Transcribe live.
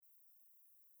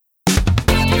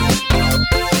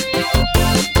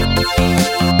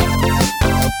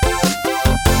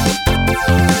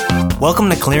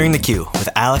Welcome to Clearing the Queue with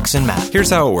Alex and Matt.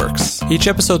 Here's how it works. Each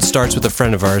episode starts with a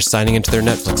friend of ours signing into their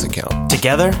Netflix account.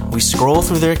 Together, we scroll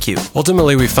through their queue.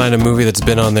 Ultimately, we find a movie that's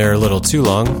been on there a little too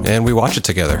long, and we watch it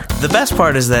together. The best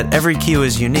part is that every queue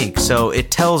is unique, so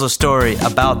it tells a story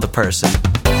about the person.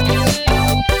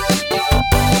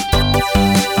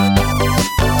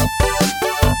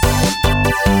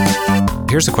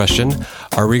 Here's a question.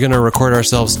 Are we going to record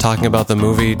ourselves talking about the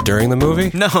movie during the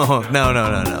movie?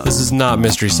 No. This is not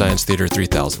Mystery Science Theater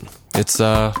 3000. It's,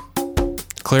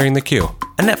 Clearing the Queue.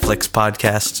 A Netflix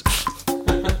podcast.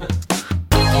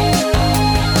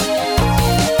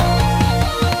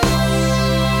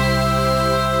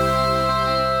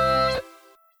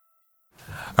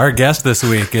 Our guest this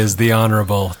week is the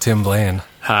Honorable Tim Blaine.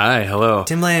 Hi, hello.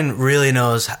 Tim Lane really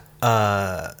knows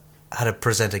how to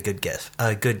present a good gift.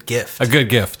 A good gift. A good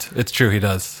gift. It's true, he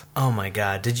does. Oh my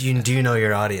God! Do you know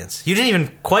your audience? You didn't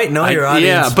even quite know your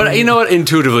audience. Yeah, but you know what?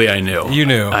 Intuitively, I knew. You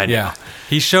knew. I knew. Yeah.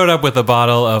 He showed up with a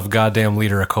bottle of goddamn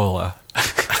liter of cola,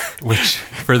 which,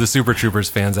 for the Super Troopers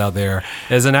fans out there,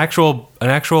 is an actual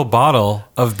bottle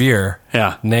of beer.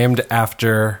 Yeah. Named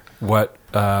after what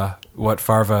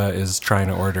Farva is trying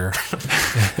to order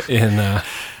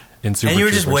in Super And you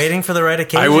were just Troopers. waiting for the right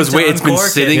occasion. I was to waiting. It's been uncork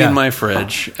it. sitting Yeah. in my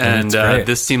fridge, and it's great.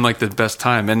 this seemed like the best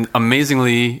time. And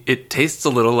amazingly, it tastes a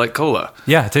little like cola.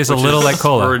 Yeah, it tastes a which little is- like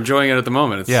cola. We're enjoying it at the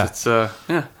moment. Yeah. It's yeah.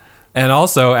 And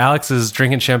also, Alex is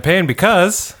drinking champagne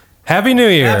because Happy New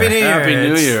Year! Happy New Year! Happy New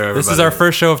It's- Year, This is everybody. our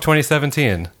first show of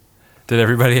 2017. Did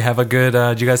everybody have a good?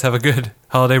 Did you guys have a good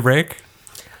holiday break?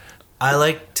 I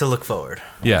like to look forward.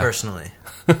 Yeah. Personally.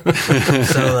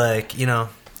 So,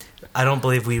 I don't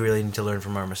believe we really need to learn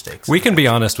from our mistakes. We can be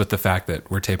honest with the fact that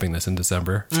we're taping this in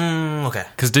December. Okay.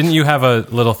 Because didn't you have a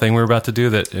little thing we were about to do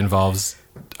that involves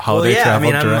holiday travel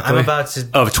directly? I'm about to.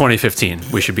 Of 2015.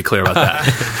 We should be clear about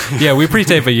that. Yeah, we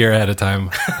pre-tape a year ahead of time.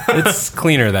 It's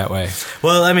cleaner that way.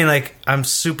 Well, I'm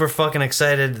super fucking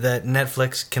excited that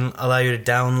Netflix can allow you to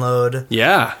download.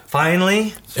 Yeah.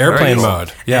 Finally. Airplane cool.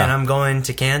 mode. Yeah. And I'm going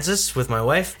to Kansas with my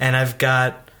wife, and I've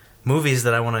got movies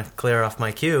that I want to clear off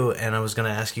my queue, and I was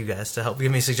going to ask you guys to help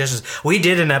give me suggestions. We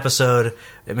did an episode,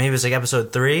 maybe it was like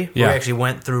episode 3, where Yeah. we actually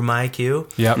went through my queue.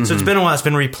 Yep. So it's been a while. It's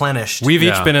been replenished. We've each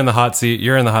Yeah. been in the hot seat.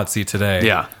 You're in the hot seat today.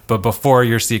 Yeah. But before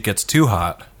your seat gets too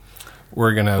hot,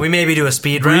 we're going to... We maybe do a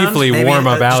speed Briefly round. warm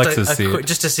up just Alex's seat.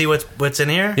 Just to see what's in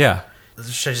here. Yeah.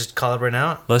 Should I just call it right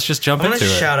now? Let's just jump I'm into going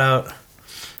to it. shout out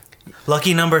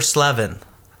Lucky Number 11.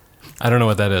 I don't know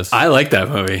what that is. I like that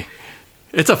movie.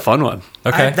 It's a fun one.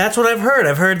 Okay. That's what I've heard.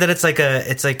 I've heard that it's like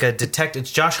a detective.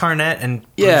 It's Josh Hartnett and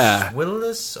Bruce Yeah.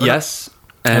 Willis. Or- Yes.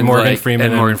 And Morgan Freeman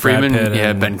And Morgan and Brad Freeman. Pitt Yeah,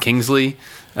 and- Ben Kingsley.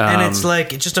 And it's like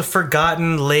just a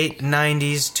forgotten late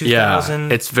 90s, 2000.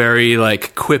 Yeah, it's very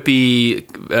like quippy,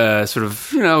 sort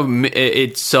of,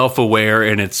 it's self-aware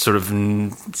and it's sort of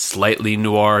slightly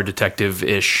noir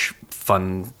detective-ish,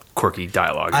 fun, quirky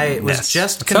dialogue. I was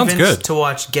just sounds convinced good. to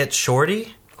watch Get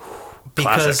Shorty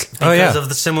because Classic. Oh, yeah. of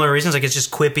the similar reasons. Like it's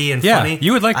just quippy and Yeah, funny.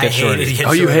 you would like I Get Shorty. hated Get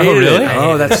Oh, you Shorty. hated really? it? I Oh,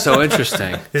 hated that's so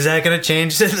interesting. it. Is that going to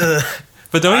change it?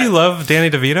 But don't you love Danny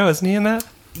DeVito? Isn't he in that?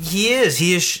 He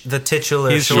is the titular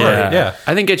He's Shorty. Shorty. Yeah.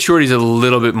 I think Get Shorty's a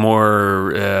little bit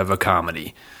more of a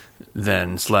comedy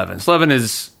than Slevin. Slevin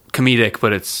is comedic,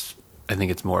 but I think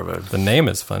it's more of a... The name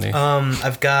is funny.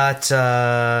 I've got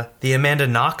the Amanda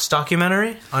Knox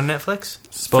documentary on Netflix.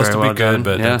 It's supposed very to be well good, done.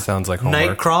 but Yeah. that sounds like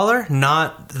homework. Nightcrawler,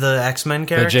 not the X-Men The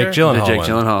character. Jake Gyllenhaal Jake one.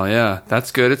 Gyllenhaal, yeah.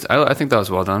 That's good. I think that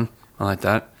was well done. I like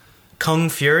that. Kung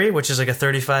Fury, which is like a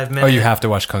 35-minute... Oh, you have to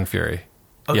watch Kung Fury.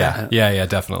 Okay. Yeah,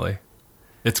 definitely.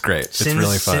 It's great. It's Sin,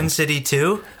 really fun. Sin City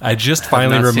 2. I just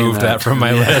finally not seen removed that. that from my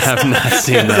I list. have not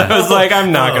seen that. I was like,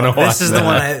 I'm not going to watch This is that. the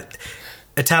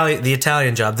one the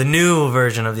Italian Job, the new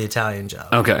version of the Italian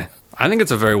Job. Okay. I think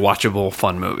it's a very watchable,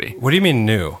 fun movie. What do you mean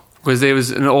new? Because it was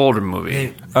an older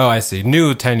movie. Oh, I see.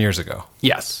 New 10 years ago.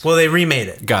 Yes. Well, they remade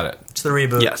it. Got it. It's the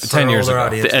reboot. Yes. for 10 years older ago.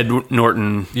 audience, The Ed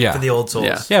Norton. Yeah. for the old souls.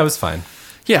 Yeah. Yeah, it was fine.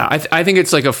 Yeah, I think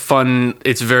it's like a fun.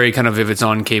 It's very kind of, if it's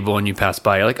on cable and you pass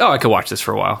by, you're like, oh, I could watch this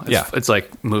for a while. Yeah. It's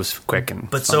like moves quick and.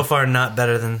 But fun. so far, not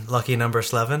better than Lucky Number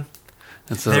 11.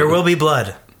 It's There will be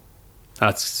blood.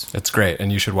 That's It's great,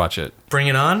 and you should watch it. Bring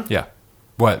it on. Yeah.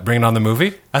 What? Bring it on the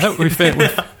movie? I thought we fit.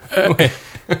 Wait.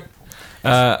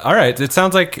 All right. It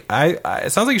sounds like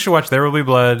it sounds like you should watch There Will Be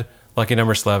Blood, Lucky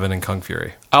Number 11, and Kung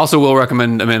Fury. I also will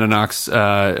recommend Amanda Knox.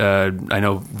 I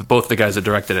know both the guys that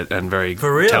directed it and very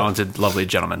For real? talented, lovely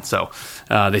gentlemen. So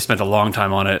they spent a long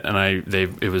time on it, and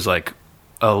it was like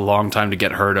a long time to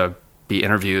get her to be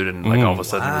interviewed, and like all of a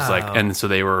sudden it was Wow. like, and so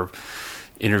they were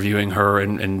interviewing her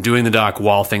and doing the doc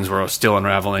while things were still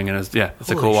unraveling, and it's a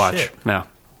Holy cool watch. shit. Yeah.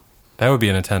 That would be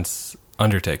an intense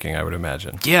undertaking, I would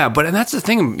imagine. Yeah, and that's the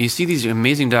thing. You see these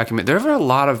amazing there are a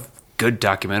lot of good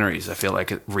documentaries, I feel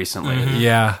like, recently.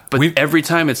 Yeah. But every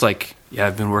time it's like, yeah,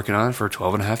 I've been working on it for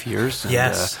 12 and a half years. And,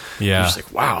 Yes. You're just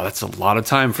like, wow, that's a lot of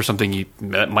time for something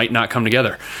that might not come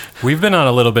together. We've been on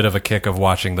a little bit of a kick of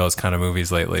watching those kind of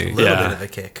movies lately. A little Yeah. bit of a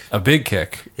kick. A big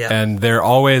kick. Yeah. And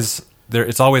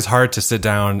it's always hard to sit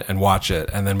down and watch it.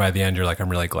 And then by the end, you're like, I'm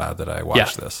really glad that I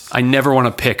watched this. I never want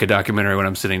to pick a documentary when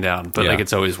I'm sitting down, but Yeah. like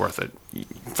it's always worth it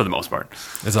for the most part.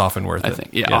 It's often worth it. I think.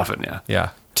 Yeah, often, yeah. Yeah.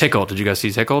 Tickled. Did you guys see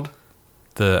Tickled?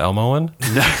 The Elmo one?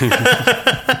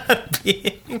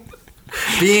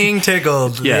 Being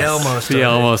tickled. The Elmo story. The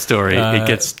Elmo story. It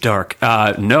gets dark.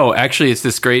 No, actually, it's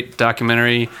this great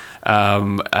documentary.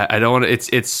 I don't want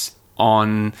to. It's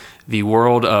on the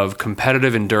world of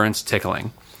competitive endurance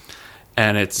tickling,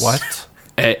 and it's What?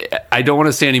 I don't want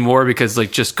to say any more because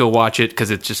like just go watch it because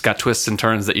it's just got twists and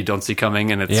turns that you don't see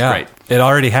coming, and it's great. It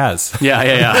already has.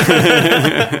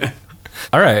 Yeah.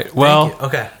 All right. Well, Thank you.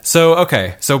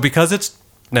 Okay. So because it's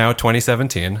now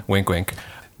 2017, wink, wink,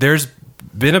 there's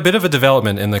been a bit of a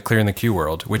development in the Clearing the Queue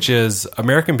world, which is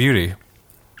American Beauty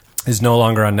is no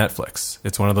longer on Netflix.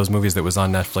 It's one of those movies that was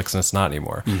on Netflix and it's not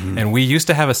anymore. Mm-hmm. And we used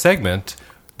to have a segment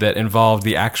that involved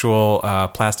the actual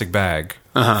plastic bag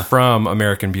from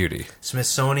American Beauty.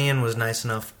 Smithsonian was nice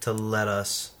enough to let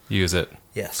us Use it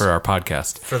Yes. for our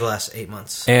podcast. for the last 8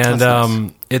 months.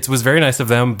 And it was very nice of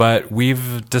them, but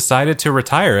we've decided to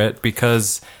retire it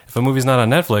because if a movie's not on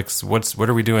Netflix, what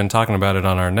are we doing talking about it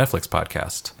on our Netflix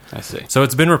podcast? I see. So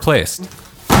it's been replaced.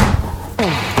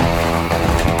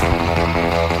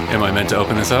 Am I meant to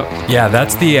open this up? Yeah,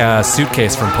 that's the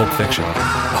suitcase from Pulp Fiction.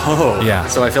 Oh, Yeah.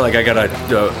 So I feel like I gotta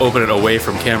open it away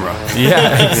from camera.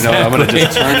 Yeah, You know, I'm gonna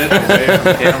just turn it away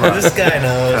from camera This guy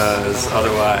knows. because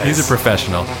otherwise, he's a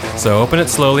professional. So open it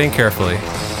slowly and carefully,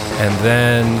 and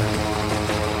then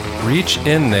reach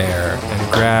in there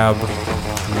and grab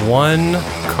one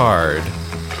card.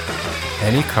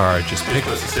 Any card, just pick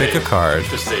a card.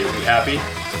 Just say, "Be happy."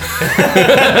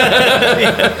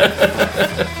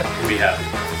 Be happy.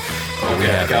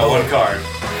 Okay, I got one card.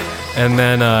 And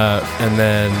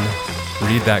then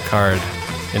read that card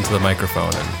into the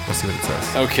microphone, and we'll see what it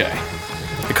says. Okay.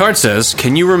 The card says,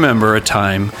 "Can you remember a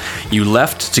time you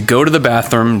left to go to the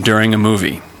bathroom during a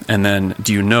movie? And then,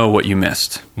 do you know what you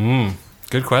missed?"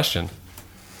 Good question.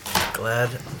 Glad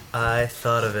I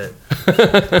thought of it.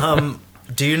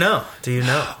 Do you know?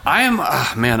 I am,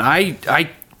 man, I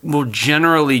will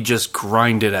generally just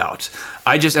grind it out.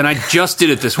 I just did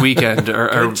it this weekend.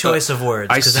 Good choice of words.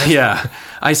 'Cause that's-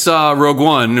 I saw Rogue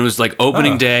One. It was like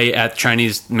opening day at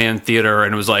Chinese Man Theater,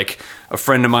 and it was like a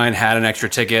friend of mine had an extra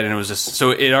ticket, and it was just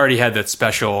so it already had that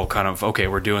special kind of okay,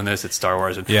 we're doing this. It's Star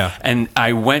Wars, and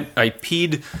I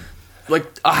peed like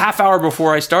a half hour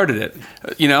before I started it.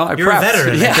 You know, I You're a prepped.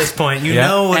 veteran at this point. You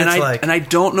know what it's like. And I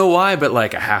don't know why, but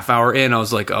like a half hour in, I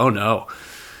was like, oh no,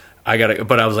 I gotta.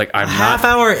 But I was like, I'm Half not.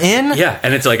 hour in? Yeah,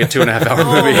 and it's like a 2.5 hour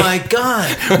Oh movie my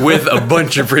god. with a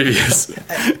bunch of previews.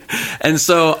 And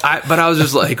so, but I was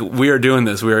just like, we are doing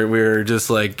this. We're just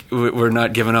like, we're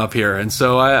not giving up here. And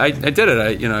so I did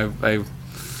it. I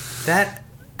That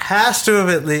has to have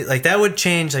at least like that would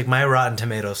change like my Rotten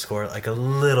Tomatoes score like a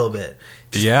little bit.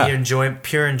 Just Yeah.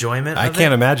 pure enjoyment. I of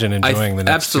can't it. imagine enjoying the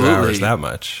next 2 hours that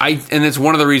much. and it's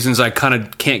one of the reasons I kind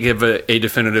of can't give a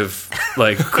definitive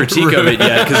like critique of it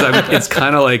yet because it's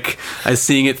kind of like I'm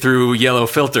seeing it through yellow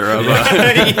filter of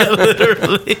Yeah,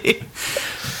 literally.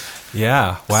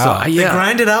 Yeah. Wow. So, The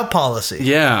grinded out policy.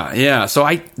 Yeah. So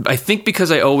I think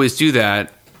because I always do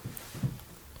that,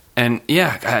 and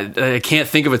I can't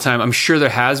think of a time. I'm sure there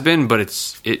has been, but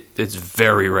it's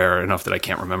very rare enough that I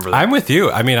can't remember that. I'm with you.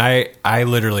 I mean, I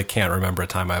literally can't remember a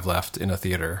time I've left in a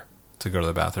theater to go to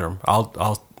the bathroom.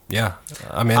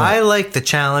 I'm in. I like the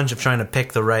challenge of trying to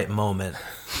pick the right moment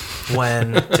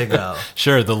when to go.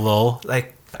 Sure, the lull.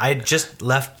 Like I just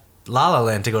left La La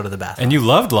Land to go to the bathroom, And you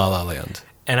loved La La Land.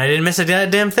 and I didn't miss a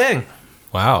goddamn thing.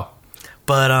 Wow.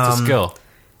 But It's a skill.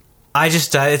 I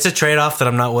just it's a trade off that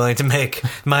I'm not willing to make.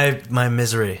 My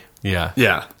misery. Yeah.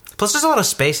 Yeah. Plus, there's a lot of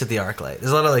space at the ArcLight.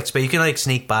 There's a lot of like space you can like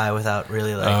sneak by without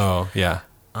really like. Oh, yeah.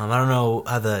 I don't know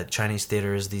how the Chinese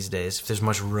theater is these days. If there's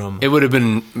much room, It would have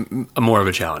been more of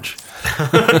a challenge.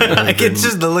 I can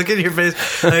just the look in your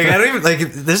face. Like I don't even like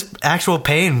this actual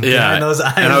pain behind those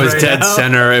eyes. and I was right dead now.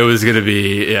 center. It was going to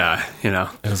be, It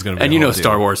was gonna be and a you know, whole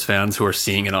Star deal. Wars fans who are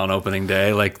seeing it on opening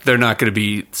day, like they're not going to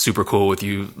be super cool with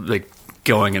you, like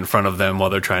going in front of them while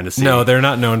they're trying to see. No, they're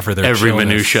not known for their every chillness.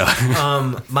 minutia.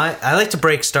 I like to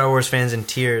break Star Wars fans in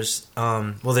tiers.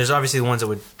 Well, there's obviously the ones that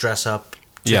would dress up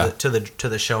to Yeah.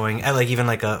 the showing at like even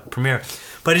like a premiere.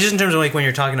 But it's just in terms of like when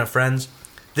you're talking to friends,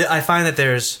 I find that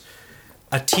there's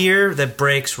a tier that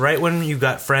breaks right when you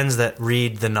got friends that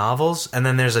read the novels, and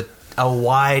then there's a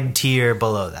wide tier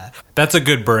below that. That's a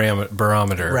good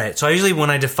barometer. Right. So I usually, when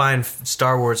I define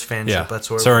Star Wars fanship, that's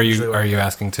where. So are you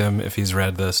asking Tim if he's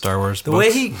read the Star Wars books?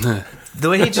 The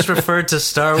way he just referred to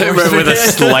Star Wars with a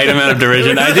slight amount of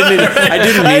derision. I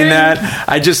didn't mean that.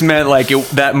 I just meant like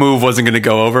that move wasn't going to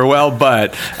go over well.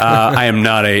 But I am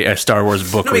not a Star Wars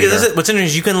book reader. Because what's interesting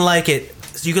is you can like it.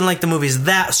 You can like the movies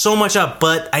that so much up,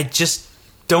 but I just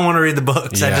don't want to read the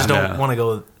books. Yeah. I just don't want to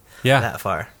go that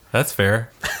far. That's fair.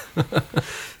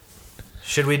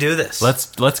 Should we do this?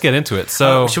 Let's get into it.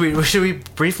 So should we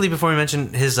briefly, before we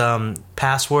mention his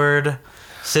password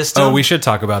system? Oh, we should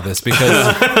talk about this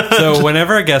because so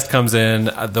whenever a guest comes in,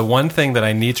 the one thing that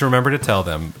I need to remember to tell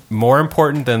them, more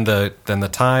important than the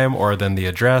time or than the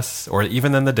address or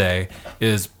even than the day,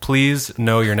 is please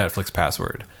know your Netflix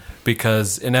password.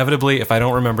 Because inevitably, if I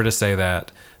don't remember to say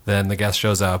that, then the guest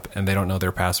shows up and they don't know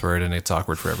their password and it's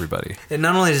awkward for everybody. And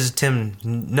not only does Tim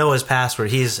know his password,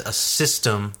 he's a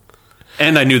system.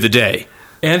 And I knew the day.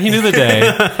 And he knew the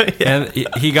day. And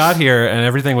he got here and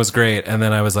everything was great. And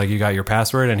then I was like, you got your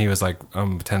password? And he was like,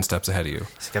 I'm 10 steps ahead of you.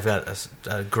 It's like, I've got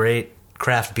a great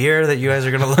craft beer that you guys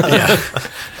are going to love. Yeah.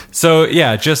 So,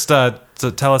 yeah, just so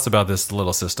tell us about this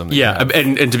little system. That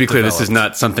and to be clear, this is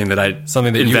not something that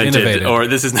you innovated. Or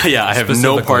this is not, I have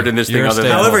no part in this thing other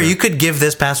than... However, you could give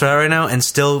this password out right now and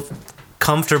still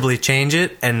comfortably change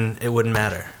it, and it wouldn't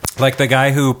matter. Like the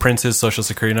guy who prints his social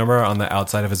security number on the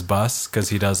outside of his bus because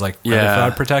he does like credit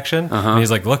fraud protection. And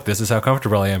he's like, look, this is how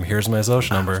comfortable I am. Here's my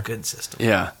social number. Good system.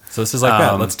 Yeah. So this is like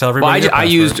that. Let's tell everybody. Well, I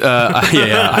used,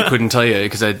 I couldn't tell you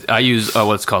because I use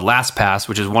what's called LastPass,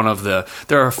 which is one of the.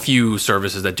 There are a few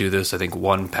services that do this. I think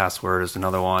 1Password is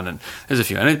another one, and there's a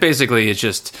few. And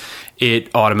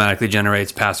it automatically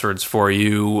generates passwords for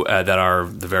you that are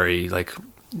the very like.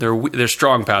 They're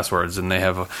strong passwords, and they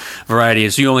have a variety.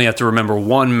 So you only have to remember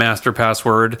one master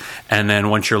password, and then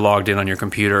once you're logged in on your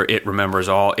computer, it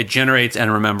generates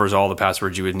and remembers all the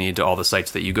passwords you would need to all the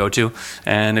sites that you go to.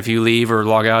 And if you leave or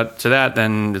log out to that,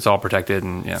 then it's all protected.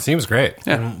 And seems great.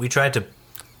 Yeah. And we tried to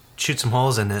shoot some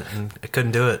holes in it, and I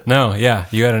couldn't do it. No, yeah,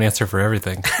 you had an answer for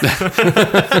everything.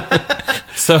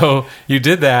 So you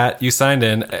did that. You signed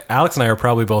in. Alex and I are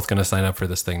probably both going to sign up for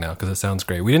this thing now because it sounds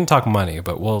great. We didn't talk money,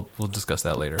 but we'll discuss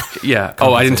that later. Yeah.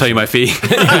 Oh, I didn't tell you my fee.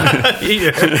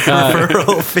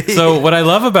 Referral fee. So what I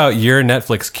love about your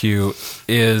Netflix queue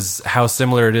is how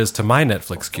similar it is to my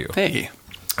Netflix queue. Hey.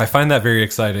 I find that very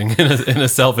exciting in a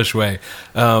selfish way.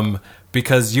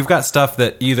 Because you've got stuff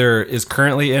that either is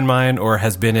currently in mine or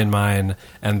has been in mine,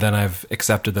 and then I've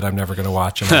accepted that I'm never going to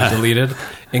watch and I've deleted,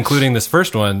 including this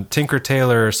first one, Tinker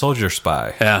Tailor Soldier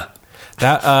Spy. Yeah.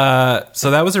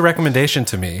 So that was a recommendation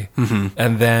to me,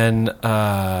 and then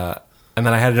I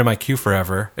had it in my queue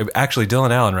forever. Actually,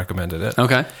 Dylan Allen recommended it.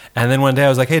 Okay. And then one day I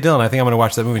was like, hey, Dylan, I think I'm going to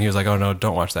watch that movie. And he was like, oh, no,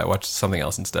 don't watch that. Watch something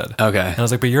else instead. Okay. And I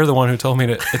was like, but you're the one who told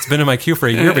me it's been in my queue for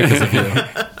a year because of you.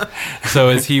 So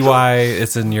is he why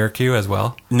it's in your queue as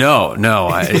well? No.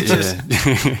 It's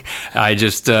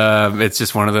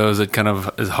just one of those that kind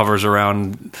of hovers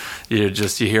around. You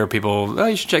hear people, oh,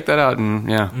 you should check that out.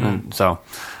 And and so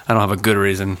I don't have a good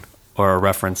reason or a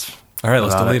reference. All right,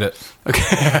 let's delete it.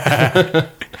 Okay.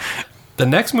 The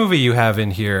next movie you have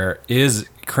in here is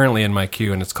currently in my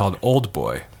queue, and it's called Old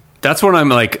Boy. That's one I'm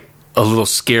like a little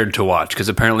scared to watch because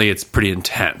apparently it's pretty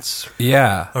intense.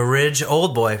 Yeah.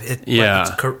 Old Boy.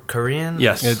 It's Korean?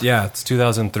 Yes. It's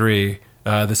 2003.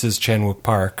 This is Chan-wook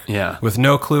Park. Yeah. With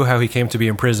no clue how he came to be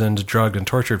imprisoned, drugged, and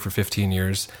tortured for 15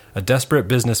 years, a desperate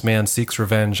businessman seeks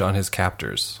revenge on his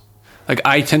captors. Like,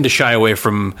 I tend to shy away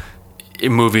from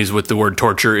movies with the word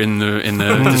torture in the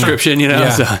description,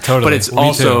 Yeah, totally. But it's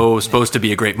also supposed to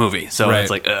be a great movie, so It's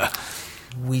like, ugh.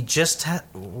 We just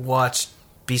watched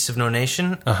Beasts of No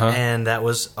Nation, and that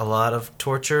was a lot of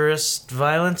torturous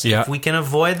violence. Yeah. If we can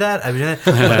avoid that, I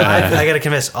got to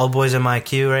confess, Old Boy's in my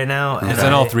queue right now. Is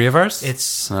that all three of ours?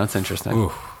 That's interesting.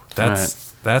 Ooh, that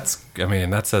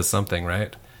says something,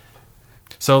 right?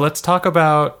 So let's talk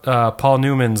about Paul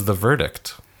Newman's The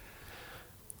Verdict.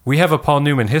 We have a Paul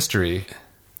Newman history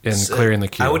in Clearing the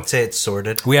Queue. I would say it's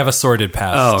sordid. We have a sordid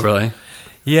past. Oh, really?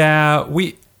 Yeah,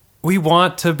 we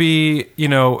want to be,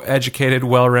 educated,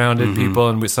 well-rounded people,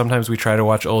 and sometimes we try to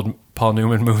watch old Paul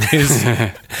Newman movies,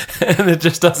 and it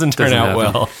just doesn't turn out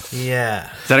well. Yeah.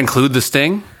 Does that include The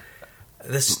Sting?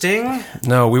 The Sting?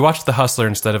 No, we watched The Hustler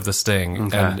instead of The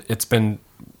Sting, and it's been...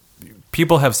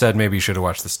 People have said maybe you should have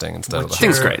watched The Sting instead of The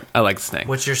Hustler. Sting's great. I like The Sting.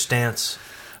 What's your stance?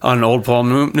 On old Paul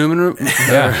Newman?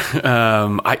 Yeah.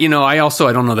 I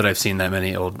don't know that I've seen that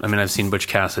many old. I mean, I've seen Butch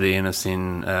Cassidy and I've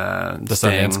seen The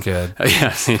Sting. Sundance Kid. Yeah,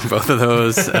 I've seen both of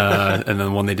those, and then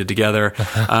the one they did together.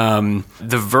 The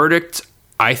Verdict,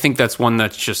 I think that's one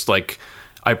that's just like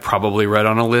I probably read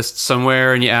on a list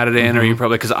somewhere and you added in, or you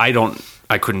probably because I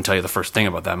couldn't tell you the first thing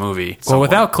about that movie. Well,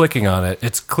 without clicking on it,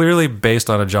 it's clearly based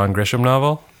on a John Grisham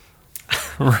novel,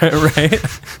 right?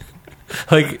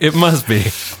 Like, it must be.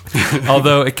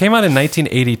 Although it came out in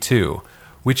 1982,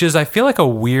 which is, I feel like, a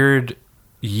weird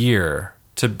year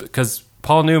because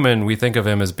Paul Newman, we think of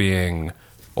him as being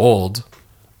old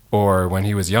or when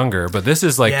he was younger, but this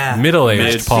is like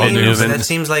middle-aged Paul Newman. That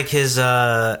seems like his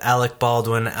Alec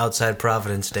Baldwin Outside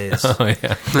Providence days. Oh,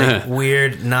 yeah. Like,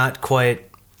 weird, not quite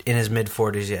in his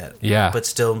mid-40s yet. Yeah. But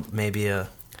still maybe a...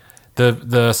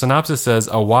 The synopsis says,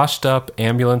 a washed-up,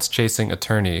 ambulance-chasing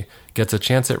attorney gets a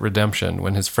chance at redemption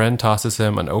when his friend tosses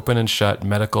him an open-and-shut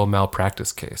medical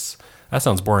malpractice case. That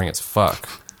sounds boring as fuck.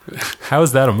 How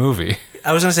is that a movie?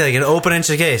 I was going to say, like, an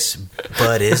open-ended case,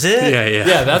 but is it? Yeah.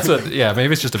 Yeah, that's what... Yeah,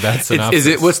 maybe it's just a bad synopsis. Is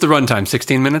it? What's the runtime?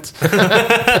 16 minutes?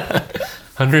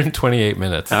 128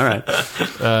 minutes. All right.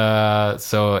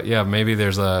 So, yeah, maybe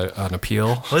there's an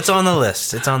appeal. Well, it's on the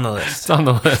list. It's on the list. It's on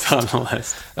the list. It's on the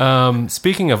list.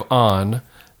 Speaking of the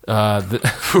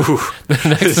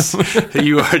next...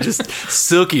 You are just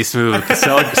silky smooth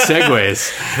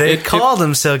segues. They called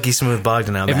him Silky Smooth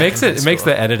Bogdanov. It makes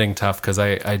the editing tough because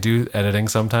I do editing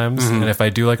sometimes, and if I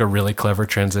do like a really clever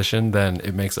transition, then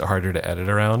it makes it harder to edit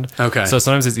around. Okay. So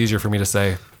sometimes it's easier for me to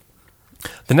say,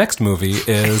 the next movie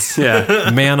is Yeah.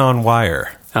 Man on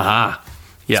Wire. Aha.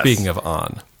 Yes. Speaking of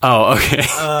on. Oh, okay.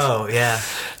 Oh, yeah.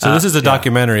 So this is a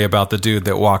documentary about the dude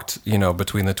that walked,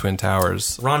 between the Twin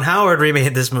Towers. Ron Howard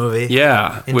remade this movie.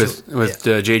 Yeah, with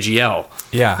JGL.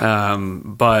 Yeah.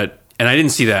 And I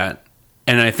didn't see that.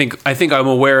 And I think I'm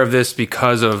aware of this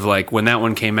because of like when that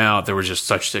one came out, there was just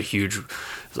such a huge.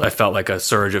 I felt like a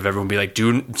surge of everyone be like,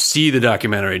 "Do see the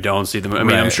documentary, don't see the movie." I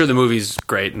mean, I'm sure the movie's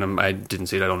great, and I didn't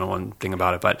see it. I don't know one thing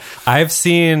about it, but I've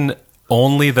seen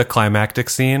only the climactic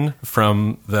scene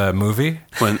from the movie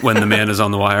when the man is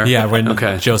on the wire. Yeah, when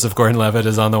Joseph Gordon-Levitt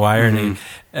is on the wire, and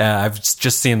I've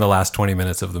just seen the last 20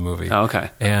 minutes of the movie. Oh, okay,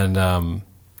 and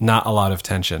not a lot of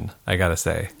tension, I gotta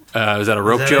say. Was that a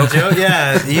rope joke?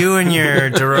 Yeah, you and your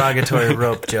derogatory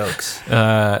rope jokes.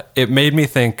 It made me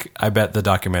think, I bet the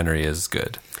documentary is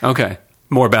good. Okay.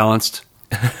 More balanced.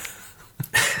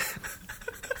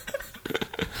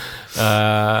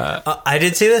 I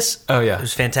did see this. Oh, yeah. It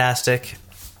was fantastic.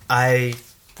 I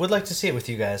would like to see it with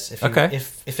you guys.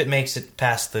 If it makes it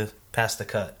past the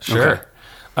cut. Sure.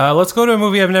 Okay. Let's go to a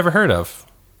movie I've never heard of.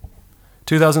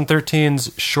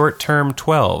 2013's Short Term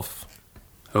 12.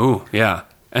 Oh, yeah.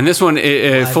 And this one,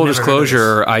 full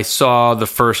disclosure, I saw the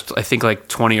first, I think, like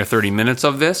 20 or 30 minutes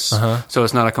of this. So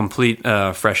it's not a complete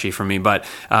freshie for me. But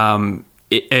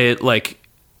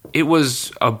it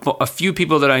was a few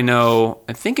people that I know,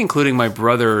 I think including my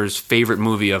brother's favorite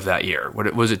movie of that year.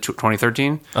 What was it,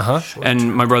 2013?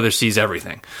 And my brother sees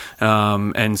everything.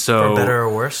 And so... For better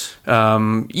or worse?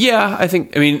 Yeah, I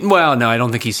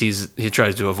don't think he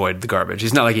tries to avoid the garbage.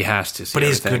 He's not like he has to see But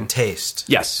he's everything. good taste.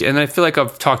 Yes, and I feel like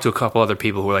I've talked to a couple other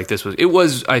people who were like,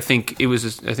 I think it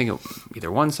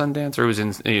either won Sundance or it was in,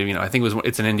 I think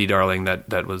it's an indie darling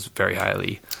that was very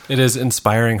highly... It is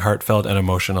inspiring, heartfelt, and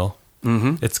emotional.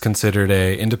 Mm-hmm. It's considered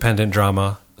a independent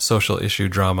drama, social issue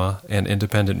drama, and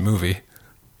independent movie,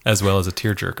 as well as a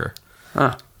tearjerker.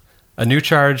 Huh. A new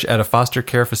charge at a foster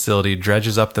care facility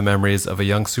dredges up the memories of a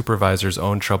young supervisor's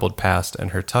own troubled past, and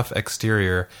her tough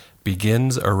exterior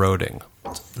begins eroding.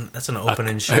 That's an open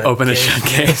and shut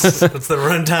case. What's the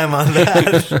runtime on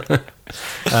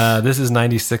that? This is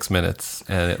 96 minutes,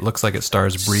 and it looks like it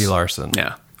stars Brie Larson.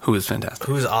 Yeah. Who is fantastic.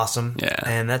 Who's awesome. Yeah.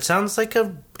 And that sounds like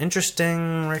an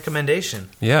interesting recommendation.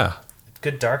 Yeah.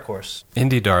 Good dark horse.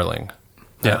 Indie darling.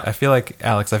 Yeah, I feel like,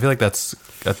 Alex, that's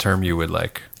a term you would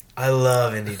like. I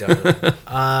love indie darling.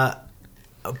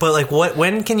 But like,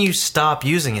 when can you stop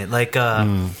using it? Like,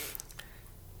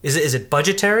 is it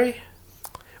budgetary?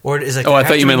 Or is it? Oh, I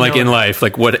thought you meant like in life.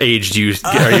 Like, what age are you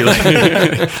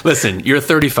like? Listen, you're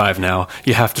 35 now.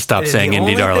 You have to stop saying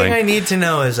indie darling. The only thing I need to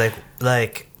know is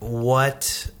like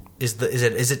what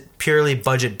is it purely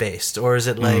budget based, or is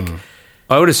it like?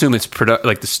 I would assume it's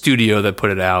like the studio that put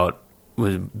it out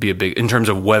would be a big in terms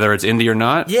of whether it's indie or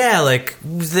not. Yeah, like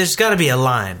there's got to be a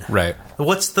line, right?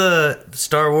 What's the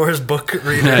Star Wars book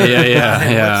reader? Yeah.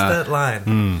 What's that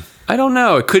line? I don't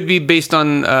know. It could be based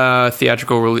on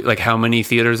theatrical release, like how many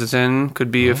theaters it's in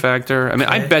could be a factor. I mean,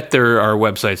 I bet there are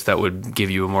websites that would give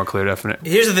you a more clear definition.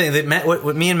 Here's the thing: that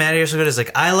what me and Maddie are so good is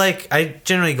like I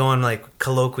generally go on like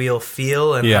colloquial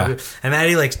feel, and and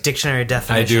Maddie likes dictionary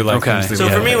definition. I do like things. So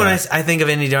for me, when I think of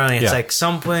Indie Darling, it's like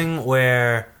something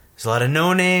where there's a lot of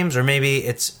no names, or maybe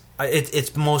it's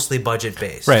mostly budget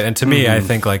based. Right, and to me, I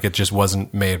think like it just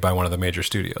wasn't made by one of the major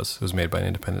studios. It was made by an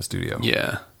independent studio.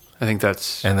 Yeah. I think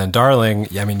that's... And then Darling,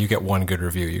 I mean, you get one good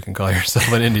review. You can call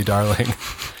yourself an indie darling,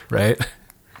 right?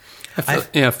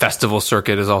 Festival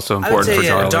circuit is also important for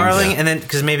Darling. Darling, and then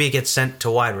because maybe it gets sent to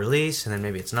wide release, and then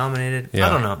maybe it's nominated. I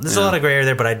don't know. There's a lot of gray area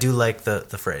there, but I do like the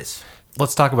phrase.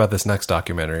 Let's talk about this next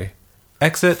documentary,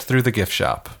 Exit Through the Gift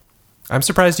Shop. I'm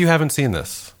surprised you haven't seen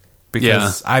this.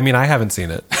 Because, I mean, I haven't seen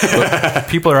it. But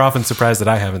people are often surprised that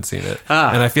I haven't seen it.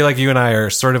 And I feel like you and I are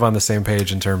sort of on the same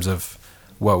page in terms of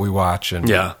what we watch and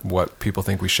what people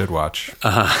think we should watch.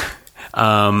 This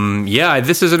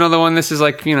is another one. This is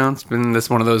like, it's been this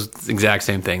one of those exact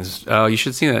same things. Oh, you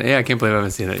should see that. Yeah, I can't believe I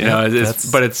haven't seen it.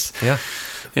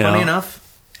 Funny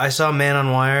enough, I saw Man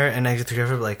on Wire and Exit Through the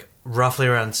Gift Shop like roughly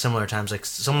around similar times. Like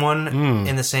someone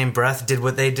in the same breath did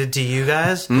what they did to you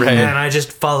guys, and I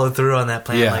just followed through on that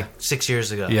plan like 6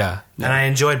 years ago. And I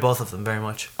enjoyed both of them very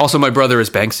much. Also, my brother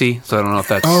is Banksy, so I don't know if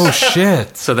that's... Oh,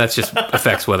 shit. So that just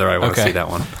affects whether I want to see that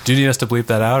one. Do you need us to bleep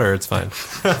that out, or it's fine?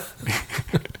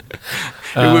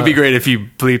 It would be great if you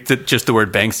bleeped it, just the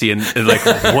word Banksy and like,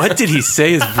 what did he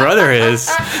say his brother is?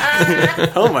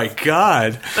 Oh my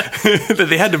God. That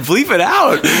they had to bleep it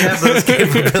out. We have those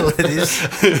capabilities.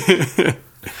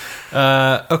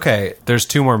 Okay, there's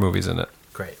 2 more movies in it.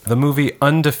 Great. The movie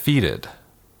Undefeated,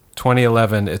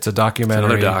 2011. It's a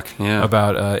documentary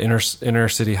about an inner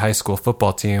city high school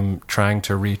football team trying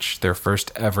to reach their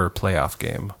first ever playoff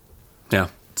game. Yeah.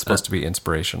 It's supposed to be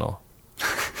inspirational.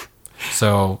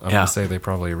 So I'm going to say they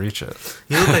probably reach it.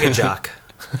 You look like a jock.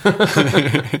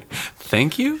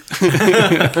 Thank you.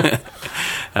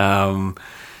 No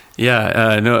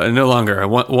longer.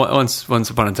 Once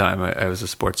upon a time, I was a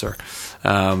sportser.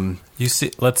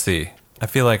 Let's see. I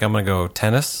feel like I'm going to go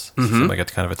tennis. I feel like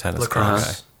it's kind of a tennis guy.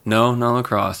 No, not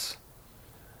lacrosse.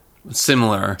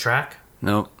 Similar. Track?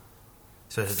 Nope.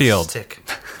 So it's Field. Stick.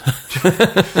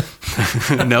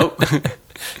 Nope.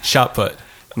 Shot put.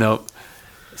 Nope.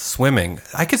 Swimming.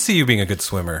 I could see you being a good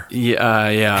swimmer.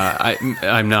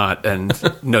 I'm not,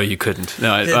 and no, you couldn't.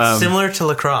 No, it's similar to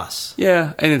lacrosse.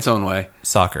 Yeah, in its own way.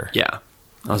 Soccer. Yeah,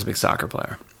 I was a big soccer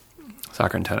player.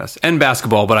 Soccer and tennis and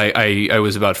basketball, but I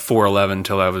was about 4'11"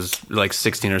 until I was like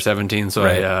 16 or 17, so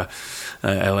I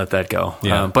let that go.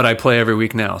 Yeah. But I play every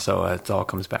week now, so it all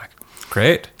comes back.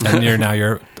 Great. And you're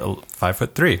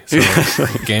 5'3", so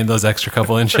gained those extra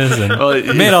couple inches, and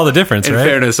it made all the difference, in right? In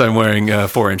fairness, I'm wearing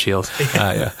 4-inch heels.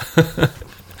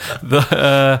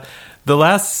 The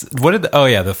last,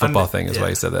 the football thing is why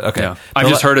you said that. Okay. Yeah. I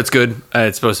just heard it's good.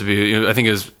 It's supposed to be, I think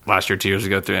it was last year, 2 years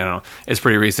ago, 3, I don't know. It's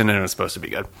pretty recent, and it's supposed to be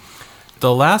good.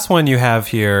 The last one you have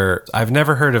here, I've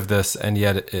never heard of this, and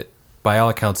yet it, by all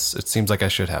accounts, it seems like I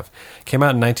should have. Came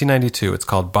out in 1992. It's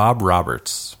called Bob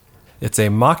Roberts. It's a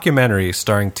mockumentary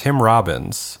starring Tim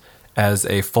Robbins as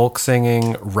a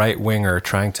folk-singing right-winger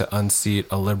trying to unseat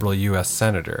a liberal U.S.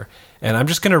 senator. And I'm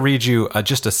just going to read you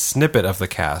just a snippet of the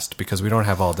cast because we don't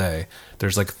have all day.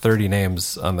 There's like 30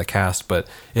 names on the cast, but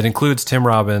it includes Tim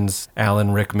Robbins,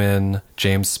 Alan Rickman,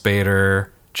 James Spader,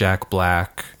 Jack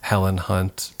Black, Helen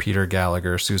Hunt, Peter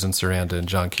Gallagher, Susan Sarandon,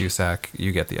 John Cusack.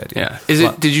 You get the idea.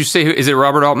 Yeah. Did you say, is it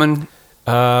Robert Altman?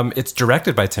 It's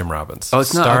directed by Tim Robbins. Oh,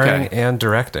 it's not? Starring Okay. and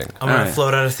directing. I'm going to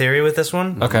float out a theory with this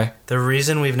one. Okay. The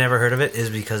reason we've never heard of it is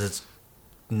because it's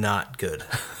not good.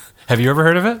 Have you ever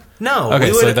heard of it? No.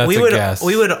 Okay, so that's a guess.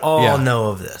 We would all know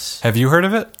of this. Have you heard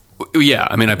of it? Yeah,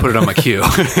 I mean, I put it on my queue.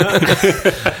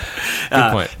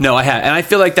 Good point. No, I had, and I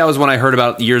feel like that was one I heard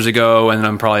about years ago, and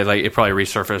I'm probably like it probably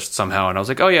resurfaced somehow, and I was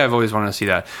like, oh yeah, I've always wanted to see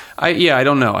that. I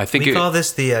don't know. I think we call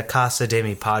this the Casa de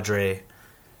mi Padre.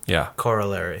 Yeah.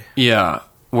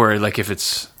 where Corollary.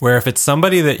 if it's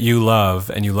somebody that you love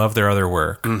and you love their other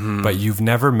work, but you've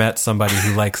never met somebody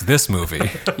who likes this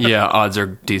movie. Yeah, odds are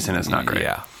decent. It's not great.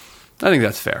 Yeah. I think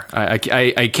that's fair.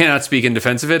 I cannot speak in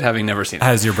defense of it, having never seen it.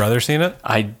 Has your brother seen it?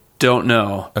 I don't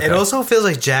know. Okay. It also feels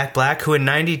like Jack Black, who in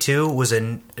 '92 was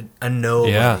a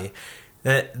nobody. Yeah.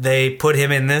 That they put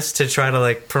him in this to try to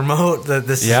like promote that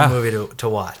this is a movie to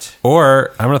watch.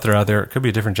 Or I'm going to throw out there, it could be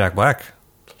a different Jack Black.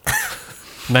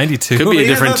 92. Could be a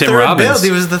different Tim Robbins. Build.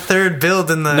 He was the third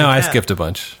build in the. No, I skipped a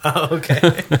bunch. Oh,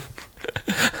 okay.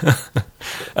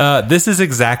 This is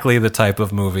exactly the type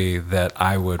of movie that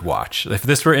I would watch. If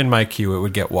this were in my queue, it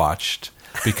would get watched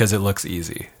because it looks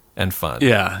easy. and fun.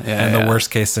 Yeah. And the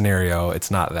worst case scenario, it's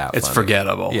not that It's funny.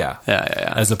 forgettable. Yeah.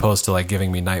 As opposed to like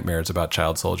giving me nightmares about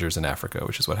child soldiers in Africa,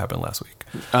 which is what happened last week.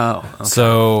 Oh, okay.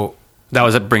 So that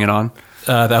was it. Bring It On.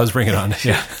 That was Bring It On.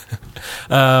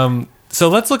 Yeah. So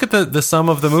let's look at the sum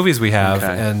of the movies we have.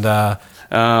 Okay. And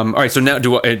all right. So now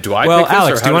do I? Well, pick this,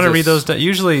 Alex, or do you how want to does read this- those?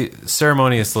 Usually,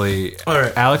 ceremoniously, All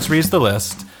right. Alex reads the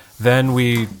list. Then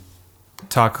we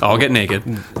talk. I'll get naked.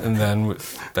 And then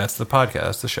that's the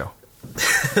podcast, the show.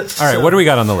 All right. What do we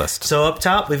got on the list? So up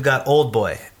top, we've got Old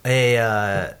Boy,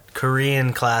 a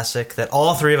Korean classic that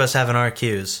all three of us have in our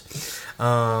queues,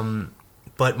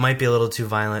 but might be a little too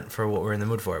violent for what we're in the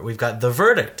mood for. We've got The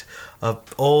Verdict, a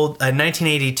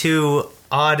 1982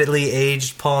 oddly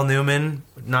aged Paul Newman.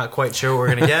 Not quite sure what we're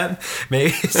gonna get.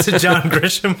 Maybe it's a John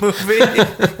Grisham movie.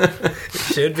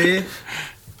 It should be. We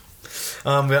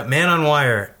got Man on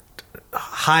Wire.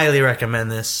 Highly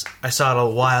recommend this. I saw it a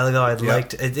while ago.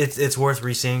 Liked it. It's worth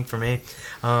re-seeing for me.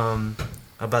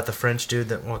 About the French dude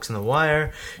that walks in the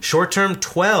wire. Short Term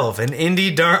 12,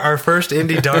 our first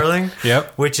indie darling.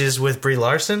 Yep. Which is with Brie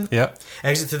Larson. Yep.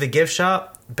 Exit Through the Gift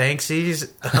Shop. Banksy's.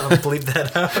 Bleep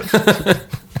that out.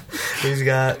 He's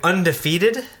got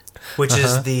Undefeated, which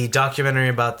is the documentary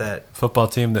about that football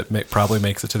team that probably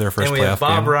makes it to their first and we playoff have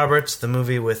Bob game. Roberts, the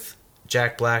movie with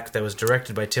Jack Black that was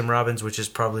directed by Tim Robbins, which is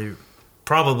probably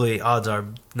odds are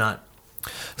not.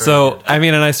 So, I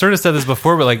mean, and I sort of said this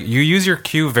before, but like you use your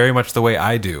queue very much the way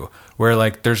I do, where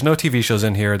like there's no TV shows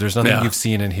in here, there's nothing you've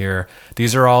seen in here.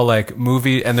 These are all like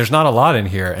movie, and there's not a lot in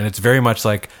here, and it's very much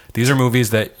like these are movies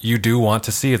that you do want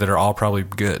to see that are all probably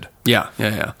good.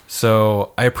 Yeah.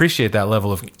 So I appreciate that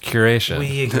level of curation.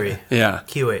 We agree. Yeah.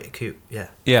 Q. Yeah.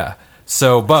 Yeah.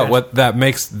 So, but what that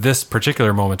makes this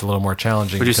particular moment a little more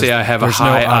challenging. Would you say I have a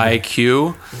high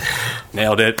IQ?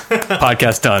 Nailed it.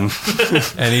 Podcast done.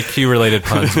 Any Q-related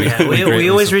puns? We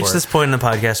always reach this point in the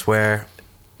podcast where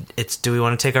it's: do we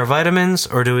want to take our vitamins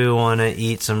or do we want to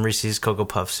eat some Reese's Cocoa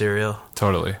Puff cereal?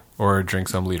 Totally. Or drink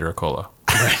some liter of cola.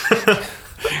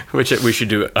 Which we should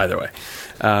do either way.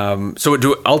 So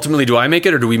ultimately, do I make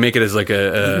it or do we make it as like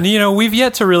a... we've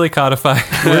yet to really codify.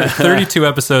 We're 32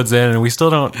 episodes in and we still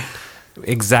don't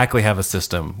exactly have a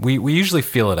system. We usually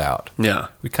feel it out. Yeah.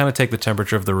 We kind of take the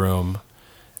temperature of the room.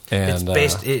 And It's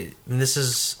based. This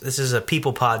is a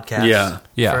people podcast.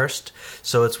 Yeah. First,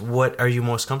 so it's what are you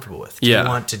most comfortable with? Do you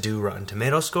want to do Rotten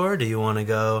Tomato score? Do you want to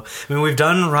go? I mean, we've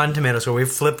done Rotten Tomato score. We've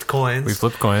flipped coins.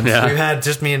 Yeah. We've had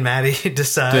just me and Maddie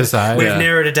decide. We've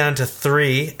narrowed it down to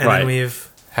 3, and then we've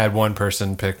had one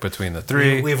person pick between the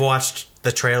 3. We've watched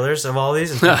the trailers of all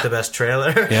these and picked the best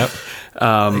trailer. Yep.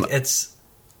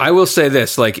 I will say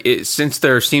this, since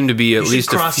there seem to be at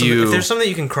least a few... If there's something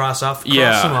you can cross off,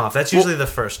 cross them off. That's usually the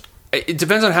first. It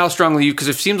depends on how strongly because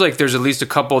it seems like there's at least a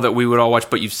couple that we would all watch,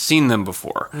 but you've seen them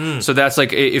before. So that's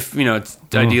like, if,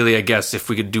 ideally, I guess, if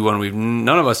we could do one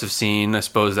none of us have seen, I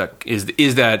suppose that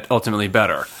is that ultimately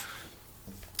better?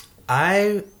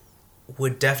 I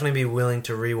would definitely be willing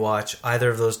to rewatch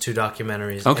either of those 2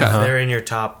 documentaries if they're in your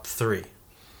top 3.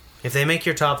 If they make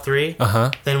your top 3,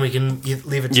 then we can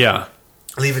leave it to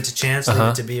leave it to chance, leave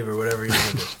it to Beaver, whatever you want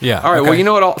to do. Yeah. All right. Well, you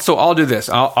know what? I'll do this.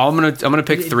 I'm gonna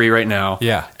pick 3 right now.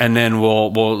 Yeah. And then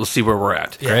we'll see where we're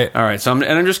at. Yeah. Great. All right. So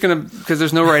I'm just gonna, because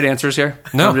there's no right answers here.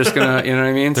 No. I'm just gonna, you know what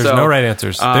I mean? There's no right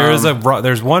answers.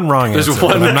 There's one wrong answer.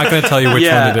 But I'm not going to tell you which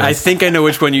one it is. I think I know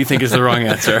which one you think is the wrong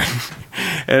answer.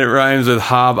 And it rhymes with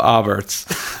Hob Oberts.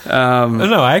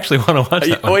 No, I actually want to watch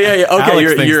that one. Oh, yeah. Okay,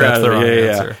 Alex you're that's out the of wrong it.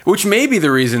 answer. Which may be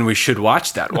the reason we should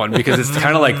watch that one, because it's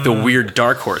kind of like the weird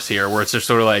dark horse here, where it's just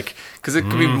sort of like, because it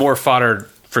could be more fodder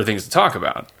for things to talk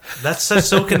about. That's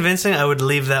so convincing. I would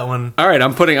leave that one. All right,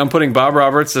 I'm putting Bob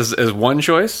Roberts as one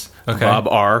choice. Okay. Bob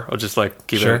R. I'll just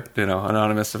keep it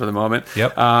anonymous for the moment.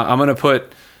 Yep. I'm gonna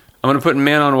put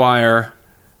Man on Wire,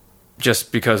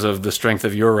 just because of the strength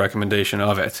of your recommendation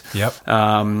of it. Yep.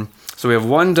 So we have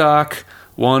one doc,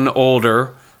 one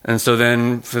older, and so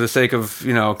then for the sake of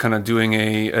kind of doing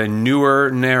a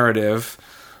newer narrative,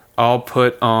 I'll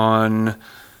put on.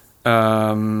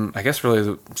 I guess really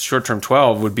the Short Term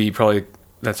 12 would be probably,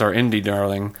 that's our indie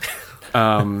darling.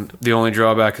 The only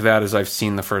drawback of that is I've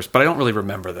seen the first, but I don't really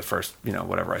remember the first,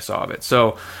 whatever I saw of it.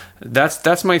 So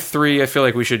that's my 3. I feel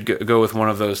like we should go with one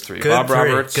of those 3. Good Bob 3.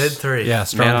 Roberts, Good 3. Yeah,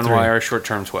 strong Man on 3. Wire, Short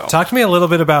Term 12. Talk to me a little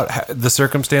bit about the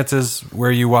circumstances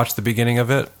where you watched the beginning of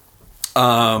it. You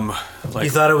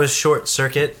thought it was Short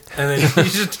Circuit, and then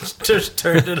you just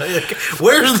turned it like,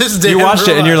 where's this damn You watched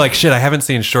it and you're robot? like, shit, I haven't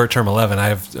seen Short Term 11.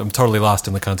 I'm totally lost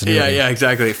in the continuity. Yeah,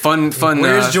 exactly. Fun.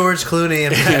 Where's George Clooney?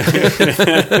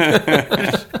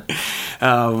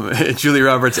 Julia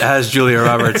Roberts as Julia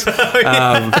Roberts.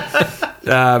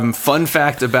 Fun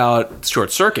fact about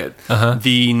Short Circuit.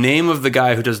 The name of the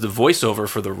guy who does the voiceover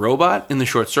for the robot in the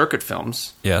Short Circuit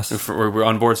films. Yes. We're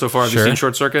on board so far. Have you seen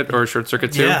Short Circuit or Short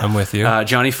Circuit 2? Yeah. I'm with you.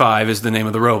 Johnny Five is the name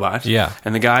of the robot. Yeah.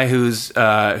 And the guy who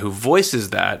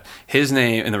voices that, his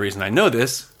name, and the reason I know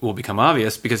this will become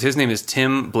obvious, because his name is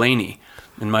Tim Blaney.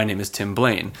 And my name is Tim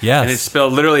Blaine. Yes. And it's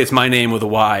spelled, literally, it's my name with a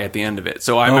Y at the end of it.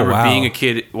 So I remember being a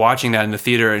kid watching that in the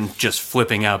theater and just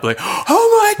flipping out, like,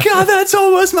 oh my God, that's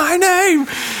almost my name.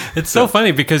 It's so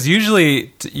funny because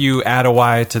usually you add a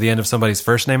Y to the end of somebody's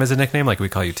first name as a nickname, like we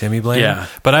call you Timmy Blaine. Yeah.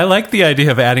 But I like the idea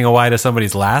of adding a Y to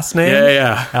somebody's last name.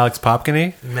 Yeah. Alex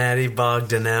Popkiny. Matty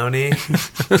Bogdanowny.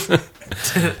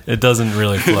 It doesn't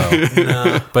really flow.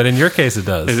 No. But in your case, it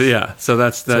does. Yeah. So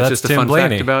that's just a Tim fun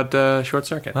Blaney. fact about Short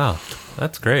Circuit. Wow.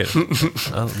 That's great.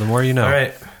 The more you know. All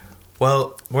right.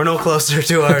 Well, we're no closer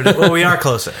to our... Well, we are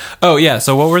closer. Oh, yeah.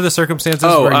 So what were the circumstances?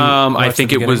 where you I watched think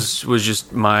the it beginning? was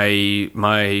just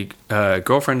my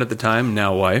girlfriend at the time,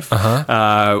 now wife.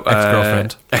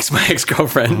 Ex-girlfriend. My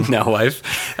ex-girlfriend, now wife.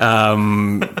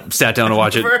 Sat down to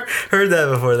watch it. I've heard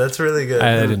that before. That's really good.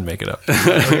 I didn't make it up.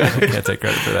 I can't take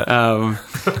credit for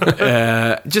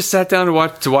that. Just sat down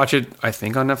to watch it, I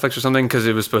think on Netflix or something, because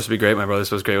it was supposed to be great. My brother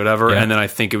supposed to be great, whatever. Yeah. And then I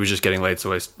think it was just getting late,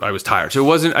 so I was tired. So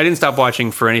I didn't stop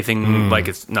watching for anything like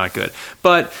it's not good.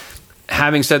 But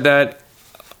having said that,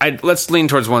 let's lean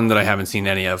towards one that I haven't seen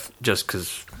any of, just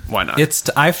because why not?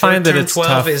 I find that it's 12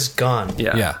 tough. is gone.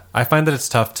 Yeah. I find that it's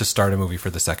tough to start a movie for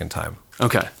the second time,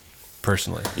 Okay.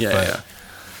 personally. Yeah.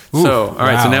 Ooh, So, all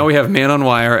right. wow. So now we have Man on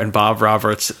Wire and Bob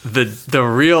Roberts. The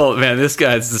real man. This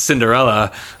guy's the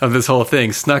Cinderella of this whole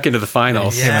thing. Snuck into the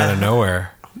finals. Yeah. Came out of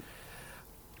nowhere.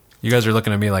 You guys are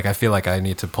looking at me like I feel like I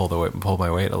need to pull my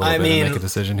weight a little bit and make a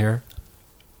decision here.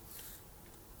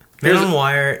 Man on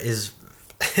Wire is...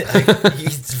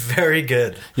 he's very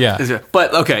good. Yeah.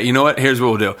 But okay, you know what? Here's what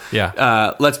we'll do.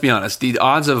 Yeah. Let's be honest. The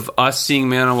odds of us seeing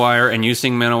Man on Wire and you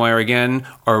seeing Man on Wire again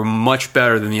are much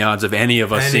better than the odds of any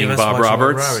of us seeing Bob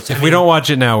Roberts. If we don't watch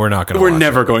it now, we're not going to. We're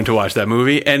never going to watch that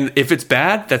movie. And if it's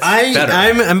bad, that's better.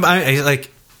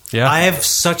 I have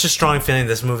such a strong feeling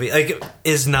this movie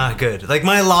is not good. Like,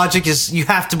 my logic is, you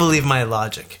have to believe my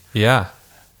logic. Yeah.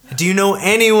 Do you know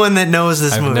anyone that knows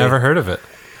this movie? I've never heard of it.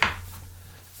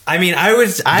 I mean, I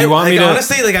would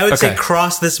say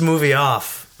cross this movie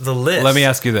off the list. Let me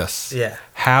ask you this. Yeah.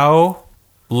 How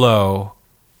low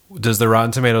does the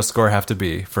Rotten Tomatoes score have to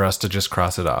be for us to just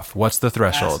cross it off? What's the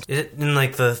threshold? In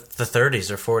like the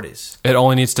 30s or 40s. It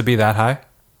only needs to be that high?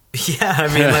 Yeah, I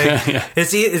mean, like,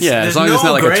 it's as long as it's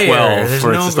not like a 12 there's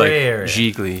where no it's just gray area. like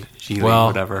Gigli,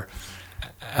 whatever.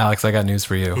 Alex, I got news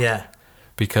for you. Yeah.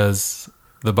 Because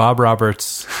the Bob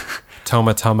Roberts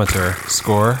Tomatometer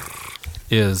score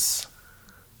is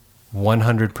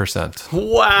 100%.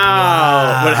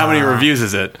 Wow. But how many reviews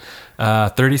is it?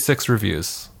 36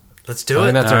 reviews. Let's do it. I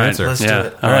think that's our answer. Let's do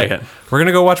it. All right. We're going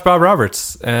to go watch Bob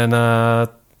Roberts, and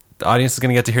the audience is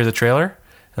going to get to hear the trailer,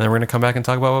 and then we're going to come back and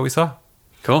talk about what we saw.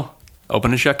 Cool.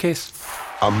 Open and shut case.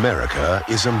 America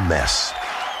is a mess.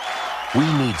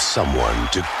 We need someone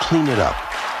to clean it up.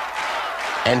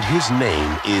 And his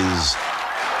name is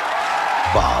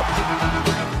Bob.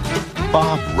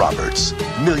 Bob Roberts,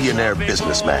 millionaire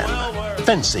businessman,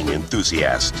 fencing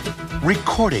enthusiast,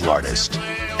 recording artist,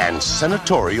 and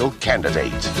senatorial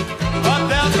candidate. But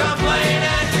they'll complain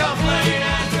and complain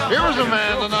and complain. Here was a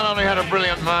man that not only had a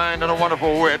brilliant mind and a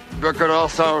wonderful wit, but could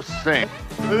also sing.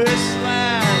 This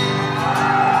land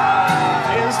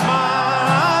is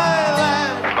my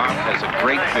land. Bob has a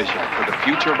great vision for the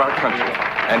future of our country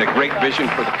and a great vision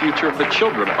for the future of the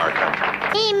children of our country.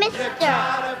 Hey, mister,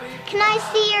 can I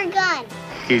see your gun?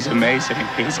 He's amazing.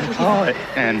 He's a poet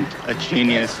and a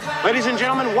genius. Ladies and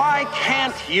gentlemen, why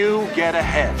can't you get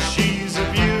ahead? She's a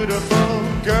beautiful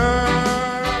girl.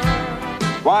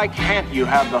 Why can't you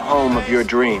have the home of your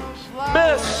dreams?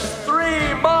 Miss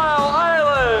 3 Mile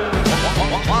Island.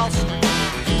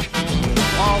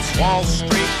 Wall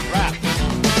Street rap.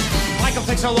 Michael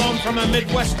takes a loan from a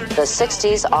Midwestern. The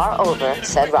 60s are over,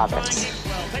 said Roberts.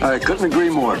 I couldn't agree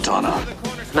more, Donna.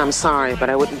 And I'm sorry, but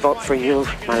I wouldn't vote for you.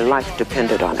 My life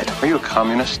depended on it. Are you a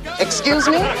communist? Excuse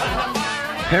me?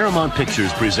 Paramount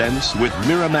Pictures presents with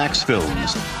Miramax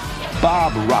Films,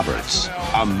 Bob Roberts,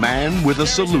 a man with a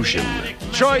solution.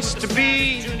 Choice to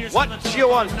be what you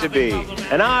want to be.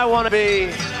 And I want to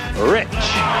be rich.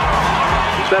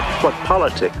 That's what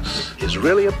politics is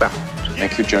really about.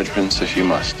 Make your judgments if you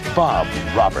must. Bob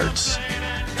Roberts.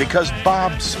 Because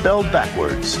Bob spelled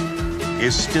backwards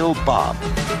is still Bob.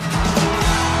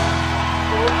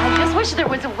 I just wish there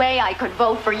was a way I could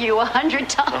vote for you 100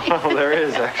 times. Oh, there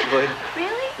is, actually.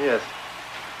 Really? Yes.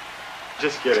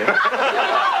 Just kidding.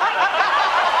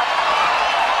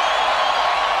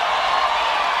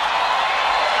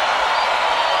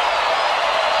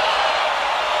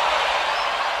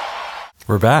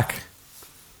 We're back.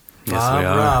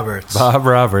 Bob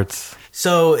Roberts.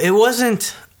 So it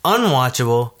wasn't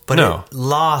unwatchable, but it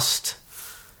lost.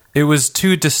 It was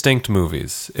two distinct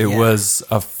movies. It was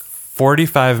a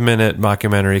 45-minute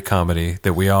mockumentary comedy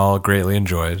that we all greatly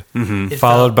enjoyed,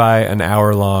 followed by an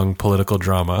hour-long political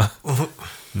drama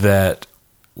that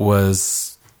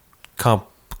was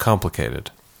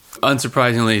complicated.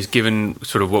 Unsurprisingly, given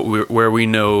sort of where we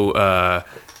know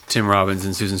Tim Robbins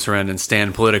and Susan Sarandon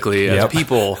stand politically as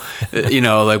people,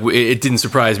 it didn't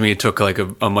surprise me. It took like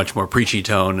a much more preachy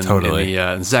tone in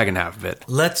the second half of it.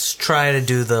 Let's try to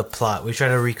do the plot. We try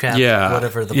to recap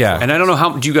whatever the plot. And I don't know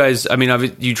how do you guys. I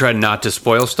mean, you try not to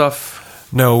spoil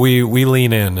stuff. No, we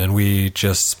lean in and we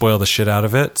just spoil the shit out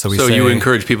of it. So you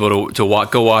encourage people to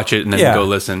go watch it and then go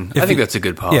listen. I think that's a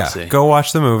good policy. Yeah, go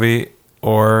watch the movie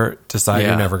or decide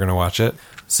you're never going to watch it.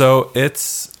 So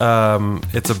it's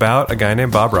about a guy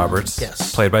named Bob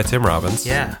Roberts, played by Tim Robbins.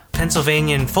 Yeah,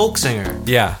 Pennsylvanian folk singer.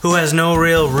 Yeah, who has no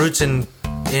real roots in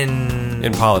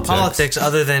politics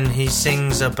other than he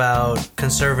sings about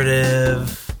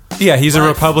conservative. Yeah, he's a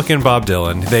Republican Bob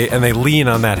Dylan. They lean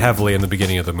on that heavily in the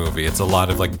beginning of the movie. It's a lot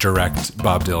of like direct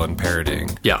Bob Dylan parodying.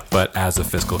 Yeah, but as a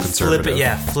fiscal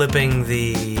conservative. Flipping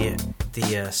the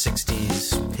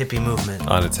 60s hippie movement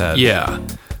on its head. Yeah.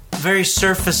 Very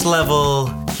surface level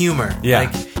humor. Yeah.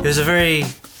 Like, it was a very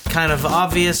kind of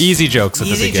obvious... Easy jokes at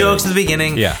the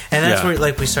beginning. Yeah. And that's where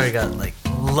like we started got like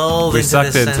lulled into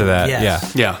sucked this. Into that,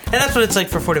 yeah. And that's what it's like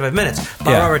for 45 minutes. Bob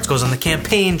Roberts goes on the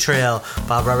campaign trail.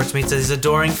 Bob Roberts meets his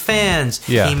adoring fans.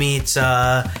 Yeah. He meets...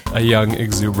 a young,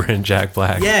 exuberant Jack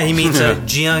Black. Yeah, he meets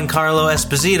Giancarlo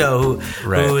Esposito,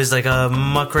 who is like a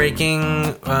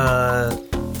muckraking...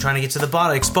 trying to get to the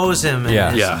bottom, expose him.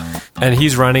 And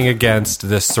he's running against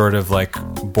this sort of like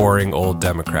boring old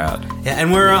Democrat. Yeah,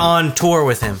 and we're on tour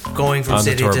with him, going from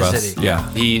city to city.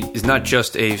 Yeah. He is not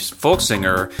just a folk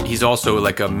singer, he's also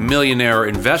like a millionaire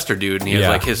investor dude, and he has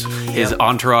like his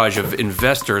entourage of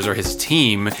investors or his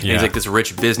team. And he's like this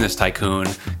rich business tycoon,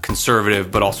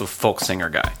 conservative, but also folk singer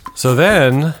guy. So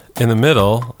then, in the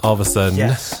middle, all of a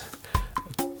sudden,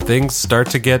 things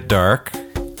start to get dark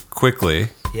quickly.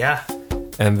 Yeah.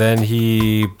 And then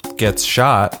he gets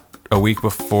shot a week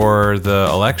before the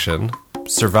election,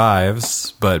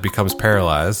 survives, but becomes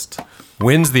paralyzed,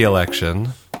 wins the election,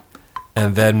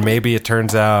 and then maybe it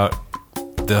turns out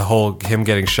the whole him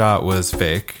getting shot was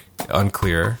fake,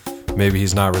 unclear. Maybe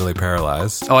he's not really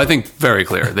paralyzed. Oh, I think very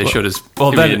clear. They showed his...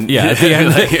 Well, then, at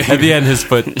the end, his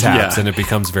foot taps, and it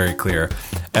becomes very clear.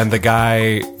 And the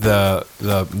guy,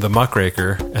 the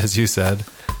muckraker, as you said,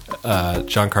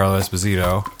 Giancarlo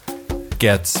Esposito,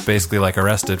 gets basically like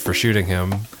arrested for shooting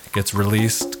him, gets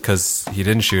released because he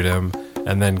didn't shoot him,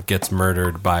 and then gets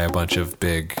murdered by a bunch of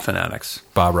big fanatics,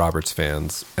 Bob Roberts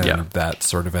fans, and that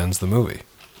sort of ends the movie.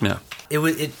 Yeah, it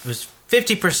was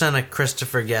 50% a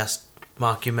Christopher Guest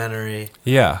mockumentary.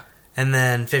 Yeah, and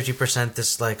then 50%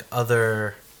 this like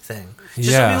other thing.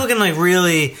 Just so people can like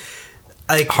really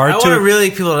like. I want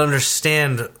really people to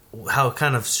understand how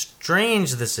kind of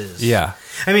strange this is. Yeah,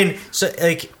 I mean, so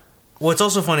like, what's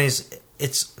also funny is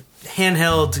it's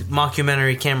handheld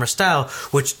mockumentary camera style,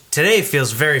 which today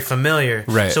feels very familiar.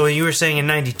 Right. So when you were saying in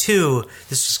 '92,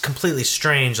 this was completely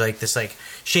strange, like this like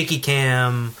shaky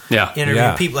cam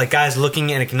interview, people like guys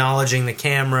looking and acknowledging the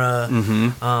camera.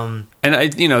 Mm-hmm. And I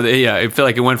feel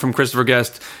like it went from Christopher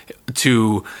Guest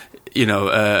to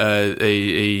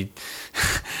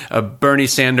a Bernie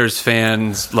Sanders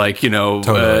fans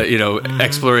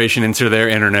exploration into their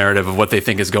inner narrative of what they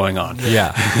think is going on.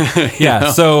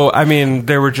 Yeah. So I mean,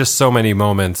 there were just so many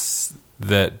moments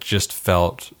that just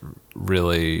felt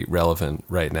really relevant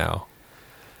right now,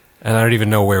 and I don't even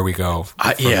know where we go.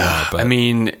 I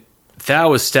mean, that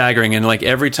was staggering, and like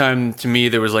every time to me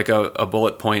there was like a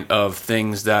bullet point of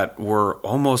things that were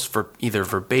almost for either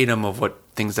verbatim of what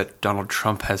things that Donald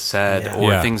Trump has said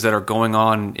or things that are going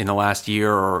on in the last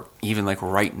year or even like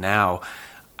right now.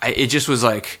 It just was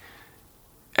like,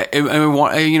 I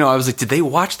was like, did they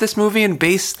watch this movie and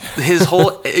base his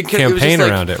whole campaign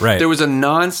around it? Right. There was a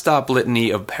nonstop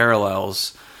litany of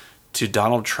parallels to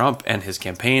Donald Trump and his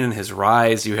campaign and his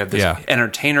rise. You have this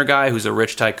entertainer guy who's a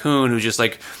rich tycoon who's just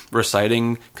like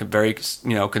reciting very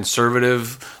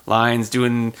conservative lines,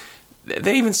 doing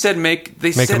They even said America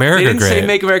They didn't great. say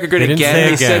make America great again.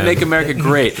 They said make America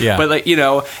great. Yeah. But like,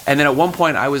 and then at one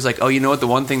point I was like, oh, you know what? The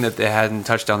one thing that they hadn't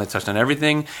touched on, they touched on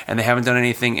everything, and they haven't done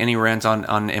any rants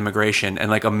on immigration.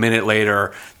 And like a minute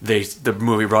later, the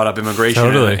movie brought up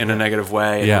immigration in a negative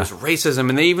way. And it was racism.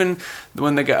 And they even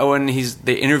when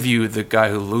they interview the guy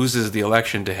who loses the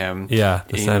election to him, the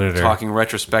senator, talking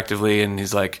retrospectively, and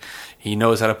he's like, he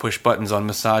knows how to push buttons on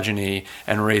misogyny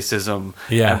and racism,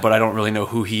 but I don't really know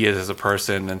who he is as a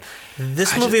person. And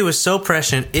this movie was so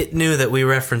prescient, it knew that we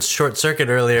referenced Short Circuit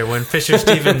earlier when Fisher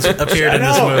Stevens appeared in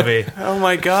this movie. Oh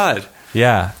my God.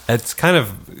 Yeah, it's kind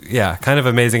of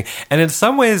amazing. And in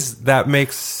some ways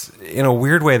in a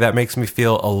weird way, that makes me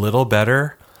feel a little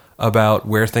better about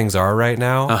where things are right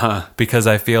now. Because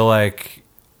I feel like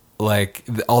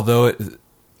although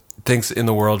things in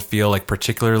the world feel like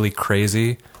particularly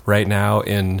crazy right now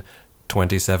in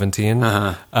 2017.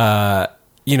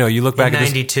 You look back at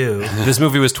 92. This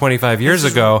movie was 25 years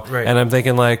ago, and I'm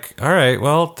thinking like, all right,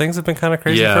 well, things have been kind of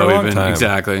crazy for a long time.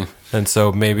 Exactly. And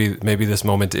so maybe this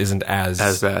moment isn't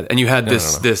as bad. And you had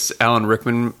this Alan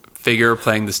Rickman figure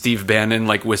playing the Steve Bannon,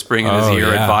 like whispering in his ear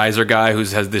advisor guy who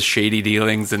has this shady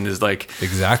dealings and is like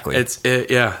exactly.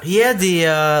 He had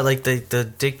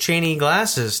the Dick Cheney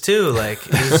glasses too. Like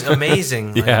it was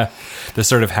amazing. The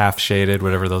sort of half shaded,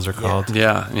 whatever those are called.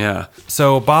 Yeah.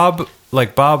 So Bob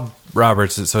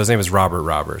Roberts. So his name is Robert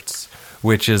Roberts,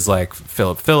 which is like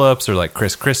Philip Phillips or like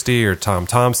Chris Christie or Tom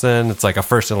Thompson. It's like a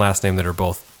first and last name that are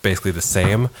both basically the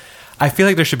same. I feel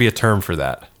like there should be a term for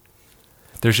that.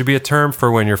 There should be a term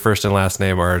for when your first and last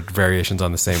name are variations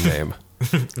on the same name.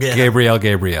 Gabrielle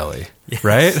Gabrielli,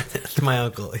 right? My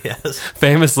uncle, yes.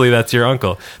 Famously, that's your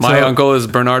uncle. My uncle is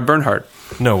Bernard Bernhardt.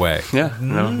 No way. Yeah,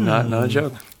 no, not a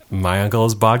joke. My uncle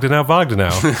is Bogdanow.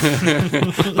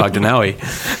 Bogdanowi.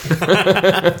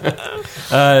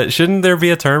 Shouldn't there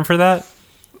be a term for that?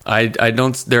 I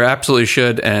don't. There absolutely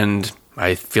should, and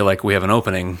I feel like we have an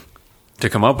opening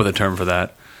to come up with a term for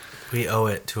that. We owe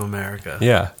it to America.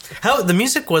 Yeah. The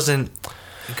music wasn't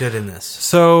good in this.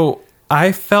 So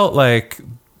I felt like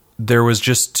there was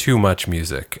just too much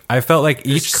music. I felt like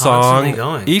each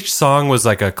song was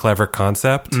like a clever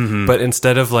concept, but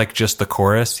instead of like just the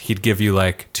chorus, he'd give you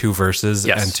like 2 verses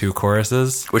and 2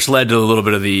 choruses, which led to a little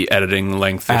bit of the editing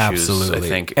length issues. Absolutely. I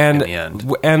think in the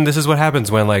end. And this is what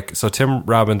happens when so Tim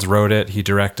Robbins wrote it, he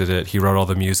directed it, he wrote all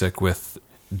the music with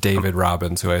David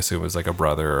Robbins, who I assume was like a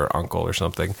brother or uncle or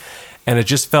something. And it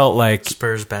just felt like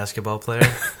Spurs basketball player.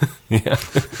 Yeah.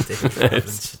 David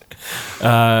Robbins.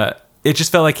 It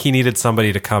just felt like he needed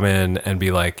somebody to come in and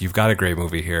be like, you've got a great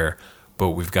movie here,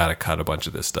 but we've got to cut a bunch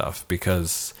of this stuff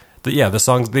because the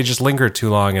songs, they just lingered too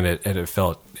long and it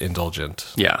felt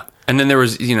indulgent. Yeah. And then there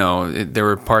was, there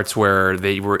were parts where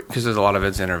they were, because there's a lot of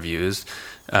it's interviews.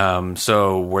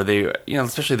 So where they,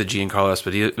 especially the Giancarlo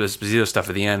Esposito stuff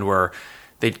at the end where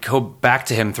they'd go back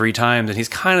to him 3 times and he's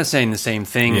kind of saying the same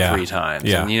thing 3 times.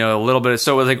 Yeah. And, a little bit.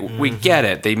 So it was like, we get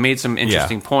it. They made some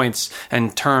interesting points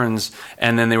and turns.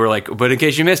 And then they were like, but in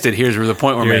case you missed it, here's the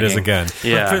point we're making. Here it is again.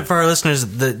 Yeah. For our listeners,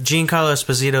 the Giancarlo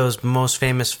Esposito is most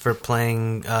famous for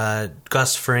playing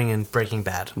Gus Fring in Breaking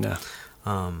Bad. Yeah.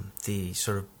 The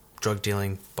sort of drug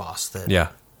dealing boss.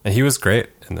 And he was great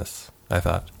in this, I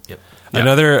thought. Yep.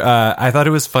 Another, I thought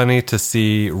it was funny to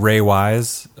see Ray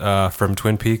Wise from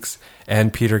Twin Peaks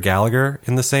and Peter Gallagher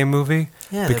in the same movie.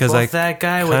 Yeah, because they're both that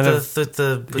guy with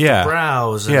the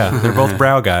brows. Yeah, they're both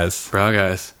brow guys. Brow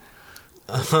guys.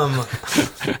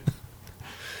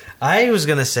 I was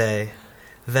gonna say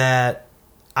that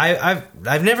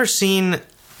I've never seen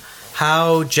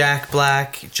how Jack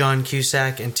Black, John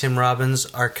Cusack, and Tim Robbins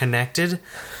are connected,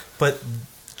 but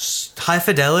High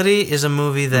Fidelity is a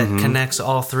movie that connects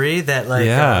all 3. That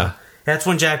that's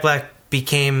when Jack Black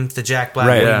became the Jack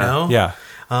Black we know. Yeah.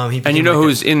 And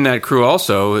who's in that crew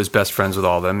also is best friends with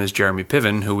all of them is Jeremy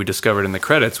Piven, who we discovered in the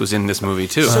credits was in this movie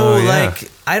too. So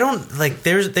I don't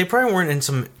they probably weren't in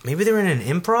some, maybe they were in an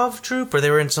improv troupe or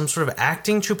they were in some sort of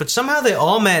acting troupe, but somehow they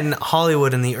all met in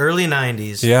Hollywood in the early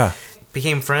 90s. Yeah.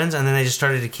 Became friends and then they just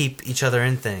started to keep each other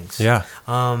in things. Yeah.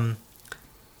 I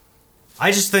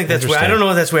just think that's weird. I don't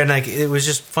know if that's weird. Like, it was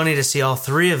just funny to see all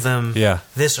 3 of them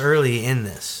this early in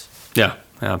this. Yeah.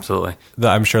 Absolutely.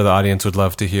 I'm sure the audience would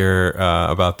love to hear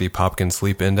about the Popkin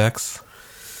Sleep Index.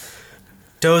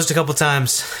 Dozed a couple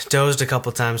times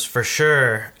for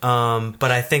sure.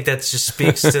 But I think that just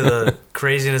speaks to the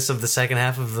craziness of the second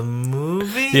half of the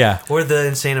movie. Yeah. Or the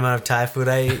insane amount of Thai food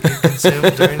I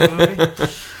consumed during the movie.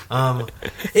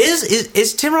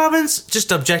 Is Tim Robbins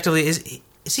just objectively, is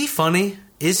he funny?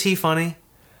 Is he funny?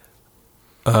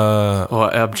 Well,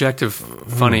 objective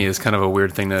funny is kind of a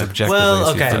weird thing to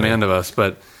demand of us,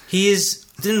 but He's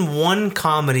in one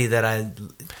comedy that I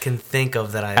can think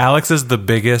of that I... Alex is the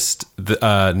biggest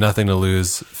Nothing to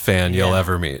Lose fan you'll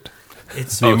ever meet.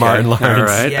 It's okay. Martin Lawrence. All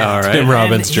right. Yeah. All right. Tim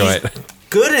Robbins joint.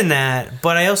 Good in that,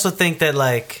 but I also think that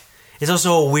like it's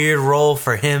also a weird role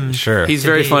for him. Sure. He's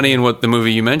very funny in what the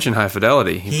movie you mentioned, High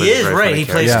Fidelity. He is, right. He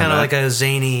plays kind of like a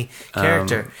zany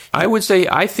character. I would say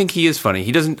I think he is funny.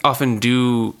 He doesn't often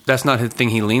do... That's not his thing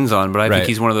he leans on, but I think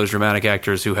he's one of those dramatic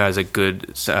actors who has a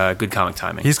good comic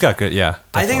timing. He's got good, yeah.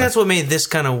 Definitely. I think that's what made this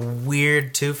kind of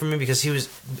weird, too, for me, because he was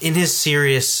in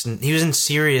serious,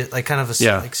 like kind of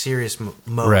a like serious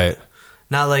mode. Right.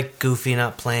 Not like goofy,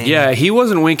 not playing. Yeah, he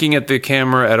wasn't winking at the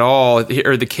camera at all,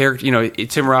 or the character.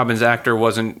 Tim Robbins' actor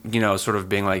wasn't, sort of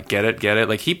being like, get it.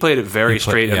 Like he played it very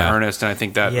straight and earnest, and I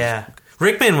think that. Yeah,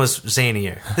 Rickman was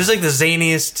zanier. This is like the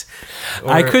zaniest.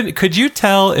 Could you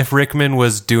tell if Rickman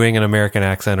was doing an American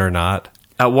accent or not?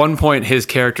 At one point, his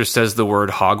character says the word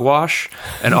hogwash,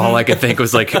 and all I could think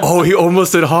was like, "Oh, he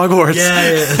almost said Hogwarts."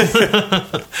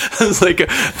 Yeah. I was like,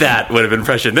 that would have been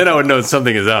prescient. Then I would know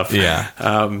something is up. Yeah.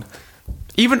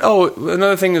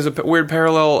 Another thing is a weird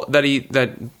parallel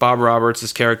that Bob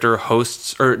Roberts' character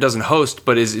hosts, or doesn't host,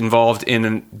 but is involved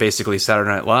in basically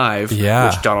Saturday Night Live,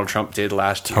 which Donald Trump did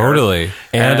last year. Totally.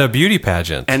 And a beauty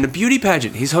pageant.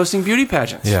 He's hosting beauty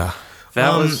pageants. Yeah.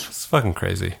 That was fucking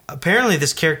crazy. Apparently,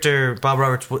 this character, Bob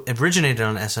Roberts, originated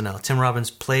on SNL. Tim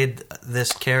Robbins played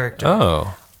this character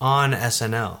on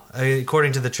SNL,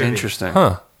 according to the trivia. Interesting.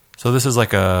 Huh. So this is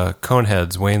like a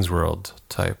Coneheads, Wayne's World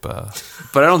type. But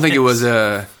I don't think it was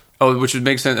which would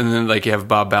make sense. And then like you have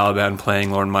Bob Balaban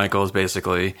playing Lorne Michaels,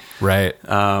 basically. Right.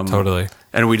 Totally.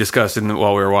 And we discussed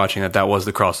while we were watching that was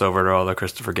the crossover to all the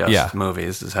Christopher Guest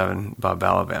movies, is having Bob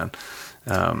Balaban.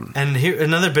 And here,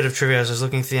 another bit of trivia, as I was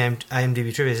looking through the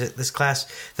IMDb trivia, is that this class,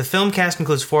 the film cast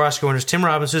includes 4 Oscar winners: Tim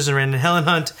Robbins, Susan Sarandon, Helen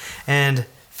Hunt, and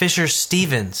Fisher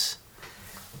Stevens.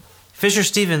 Fisher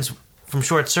Stevens from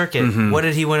Short Circuit. Mm-hmm. What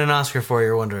did he win an Oscar for,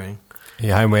 you're wondering?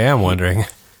 Yeah, I am wondering.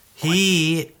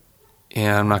 He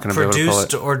I'm not going to be able to pull it.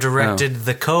 Produced or directed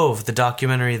The Cove, the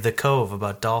documentary The Cove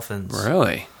about dolphins.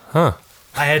 Really? Huh.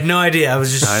 I had no idea. I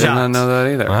was just shocked. I did not know that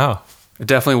either. Wow. It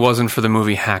definitely wasn't for the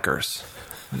movie Hackers.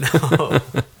 No.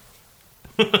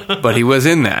 But he was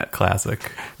in that. Classic.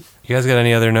 You guys got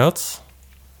any other notes?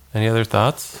 Any other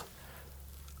thoughts?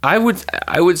 I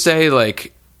would say,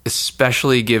 like,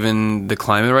 especially given the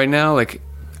climate right now, like,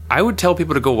 I would tell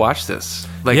people to go watch this.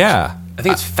 Like, yeah. I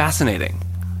think it's fascinating.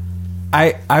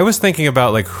 I was thinking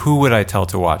about, like, who would I tell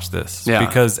to watch this?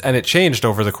 Yeah. And it changed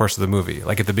over the course of the movie.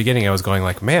 Like, at the beginning, I was going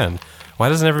like, man, why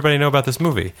doesn't everybody know about this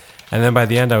movie? And then by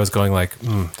the end, I was going like,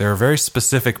 there are very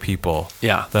specific people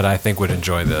that I think would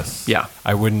enjoy this. Yeah.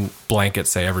 I wouldn't blanket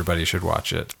say everybody should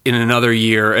watch it. In another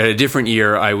year, at a different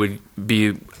year, I would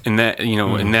be in that,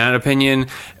 in that opinion.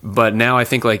 But now I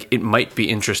think like it might be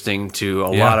interesting to a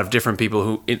lot of different people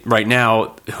who right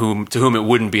now, to whom it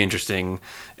wouldn't be interesting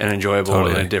and enjoyable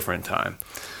in a different time.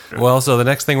 Well, so the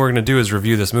next thing we're going to do is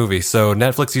review this movie. So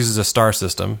Netflix uses a star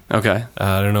system. Okay.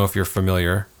 I don't know if you're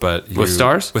familiar, but with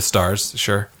stars? With stars,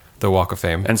 sure. The Walk of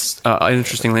Fame. And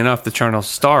interestingly enough, the channel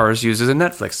Stars uses a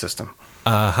Netflix system.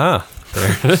 Uh-huh.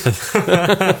 There it is.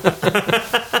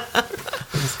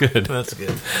 That's good. That's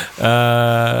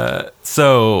good.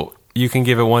 So you can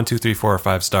give it 1, 2, 3, 4, or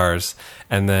 5 stars,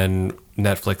 and then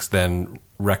Netflix then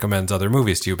recommends other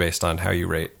movies to you based on how you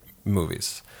rate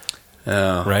movies.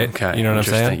 Oh, right? Okay. You know what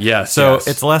I'm saying? Yes. So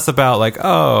it's less about like,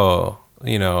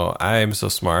 I'm so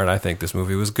smart, I think this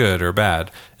movie was good or bad,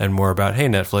 and more about, hey,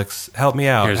 Netflix, help me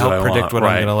out. Help predict what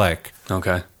I'm going to like.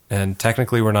 Okay. And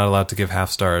technically, we're not allowed to give half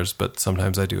stars, but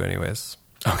sometimes I do anyways.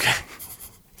 Okay.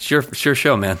 Sure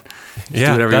show, man. Just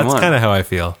do whatever that's you want. kind of how I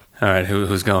feel. All right,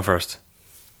 who's going first?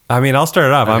 I mean, I'll start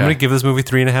it off. Okay. I'm going to give this movie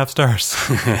 3.5 stars.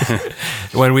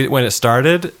 When it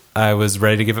started, I was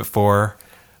ready to give it 4.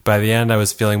 By the end, I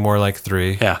was feeling more like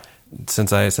 3. Yeah.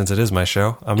 Since it is my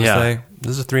show, I'm going to say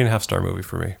this is a 3.5 star movie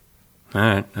for me. All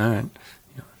right.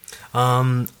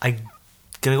 I'm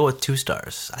gonna go with 2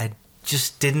 stars. I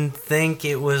just didn't think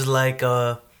it was like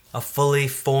a fully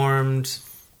formed,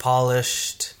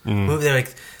 polished movie. They're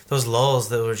like those lulls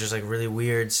that were just like really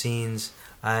weird scenes.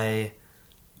 I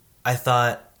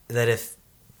thought that if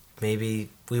maybe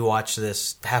we watched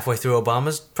this halfway through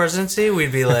Obama's presidency,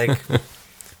 we'd be like,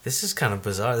 this is kind of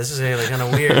bizarre. This is really kind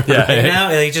of weird. Yeah. And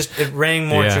now it rang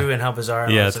more true in how bizarre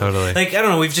it was. Totally. Like, I don't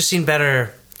know, we've just seen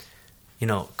better,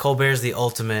 Colbert's the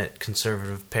ultimate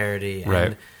conservative parody. And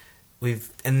right.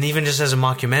 And even just as a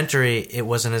mockumentary, it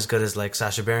wasn't as good as like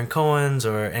Sacha Baron Cohen's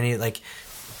or any, like,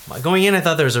 going in, I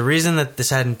thought there was a reason that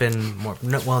this hadn't been more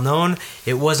well known.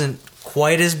 It wasn't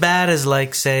quite as bad as,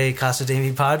 like, say, Casa de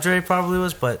Mi Padre probably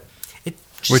was, but it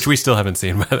Which we still haven't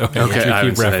seen, by the way. Okay, I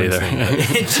haven't seen that either.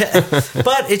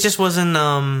 But it just wasn't.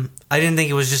 I didn't think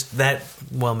it was just that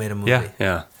well made a movie.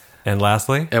 Yeah. And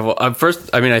lastly,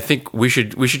 first, I think we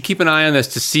should keep an eye on this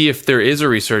to see if there is a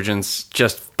resurgence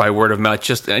just by word of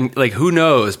mouth. And who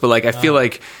knows? But I feel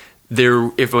like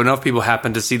if enough people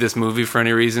happen to see this movie for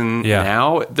any reason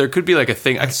now, there could be a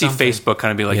thing. I could see Facebook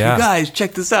kind of be like, "You guys,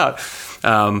 check this out."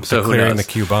 So clearing the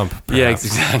Q bump.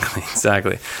 Perhaps. Yeah,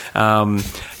 exactly.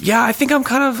 I think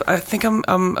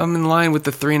I'm in line with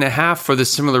the 3.5 for the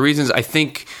similar reasons. I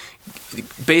think,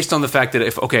 based on the fact that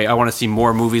I want to see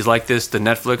more movies like this, the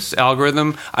Netflix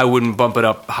algorithm, I wouldn't bump it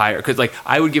up higher, because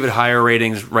I would give it higher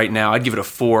ratings right now. I'd give it a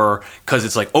 4, because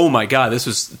it's oh my god, this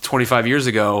was 25 years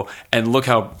ago, and look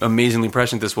how amazingly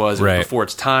prescient this was. Right. Before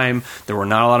its time. There were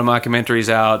not a lot of mockumentaries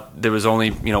out. There was only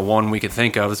one we could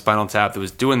think of, Spinal Tap, that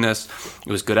was doing this.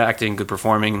 It was good acting, good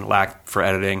performing, lacked for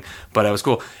editing, but it was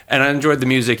cool, and I enjoyed the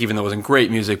music, even though it wasn't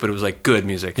great music, but it was good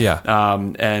music. But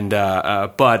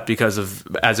because of,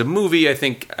 as a movie, I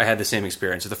think I had the same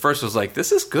experience. So the first was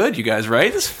this is good, you guys,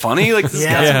 right? This is funny. This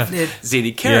got some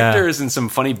zany characters and some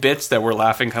funny bits that we're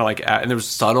laughing kind of and there was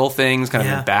subtle things kind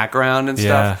of in the background and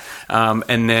stuff.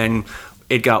 And then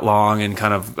it got long and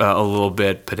kind of a little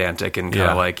bit pedantic and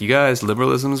kind of you guys,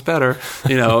 liberalism is better,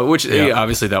 which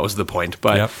obviously that was the point.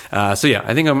 But I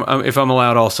think if I'm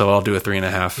allowed, also I'll do a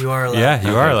 3.5. You are allowed. Yeah,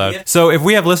 you are allowed. So if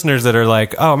we have listeners that are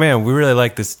oh man, we really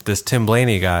like this Tim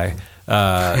Blaney guy.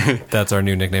 That's our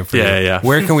new nickname for you.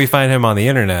 Where can we find him on the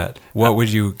internet? What would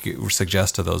you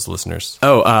suggest to those listeners?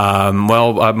 My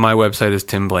website is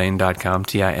timblaine.com,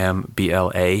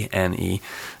 TIMBLANE.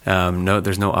 No,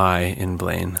 there's no I in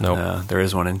Blaine. Nope. There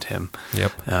is one in Tim.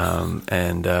 Yep.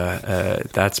 And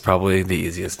that's probably the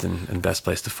easiest and best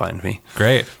place to find me.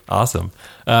 Great. Awesome.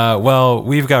 Well,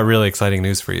 we've got really exciting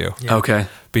news for you. Yeah. Okay.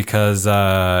 Because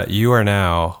you are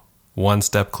now one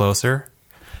step closer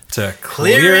to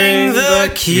clearing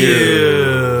the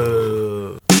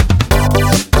queue.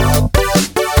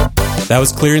 That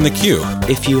was Clearing the Queue.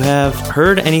 If you have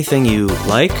heard anything you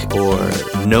like or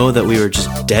know that we were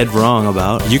just dead wrong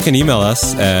about, you can email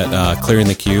us at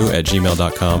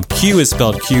clearingthequeue@gmail.com. Q is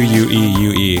spelled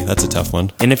Queue. That's a tough one.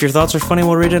 And if your thoughts are funny,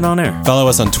 we'll read it on air. Follow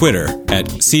us on Twitter at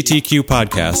CTQ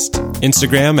Podcast,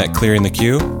 Instagram at Clearing the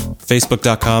Queue,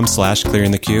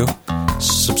 Facebook.com/Clearing the Queue.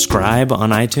 Subscribe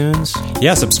on iTunes?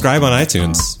 Yeah, subscribe on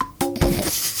iTunes.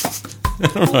 I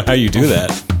don't know how you do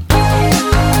that.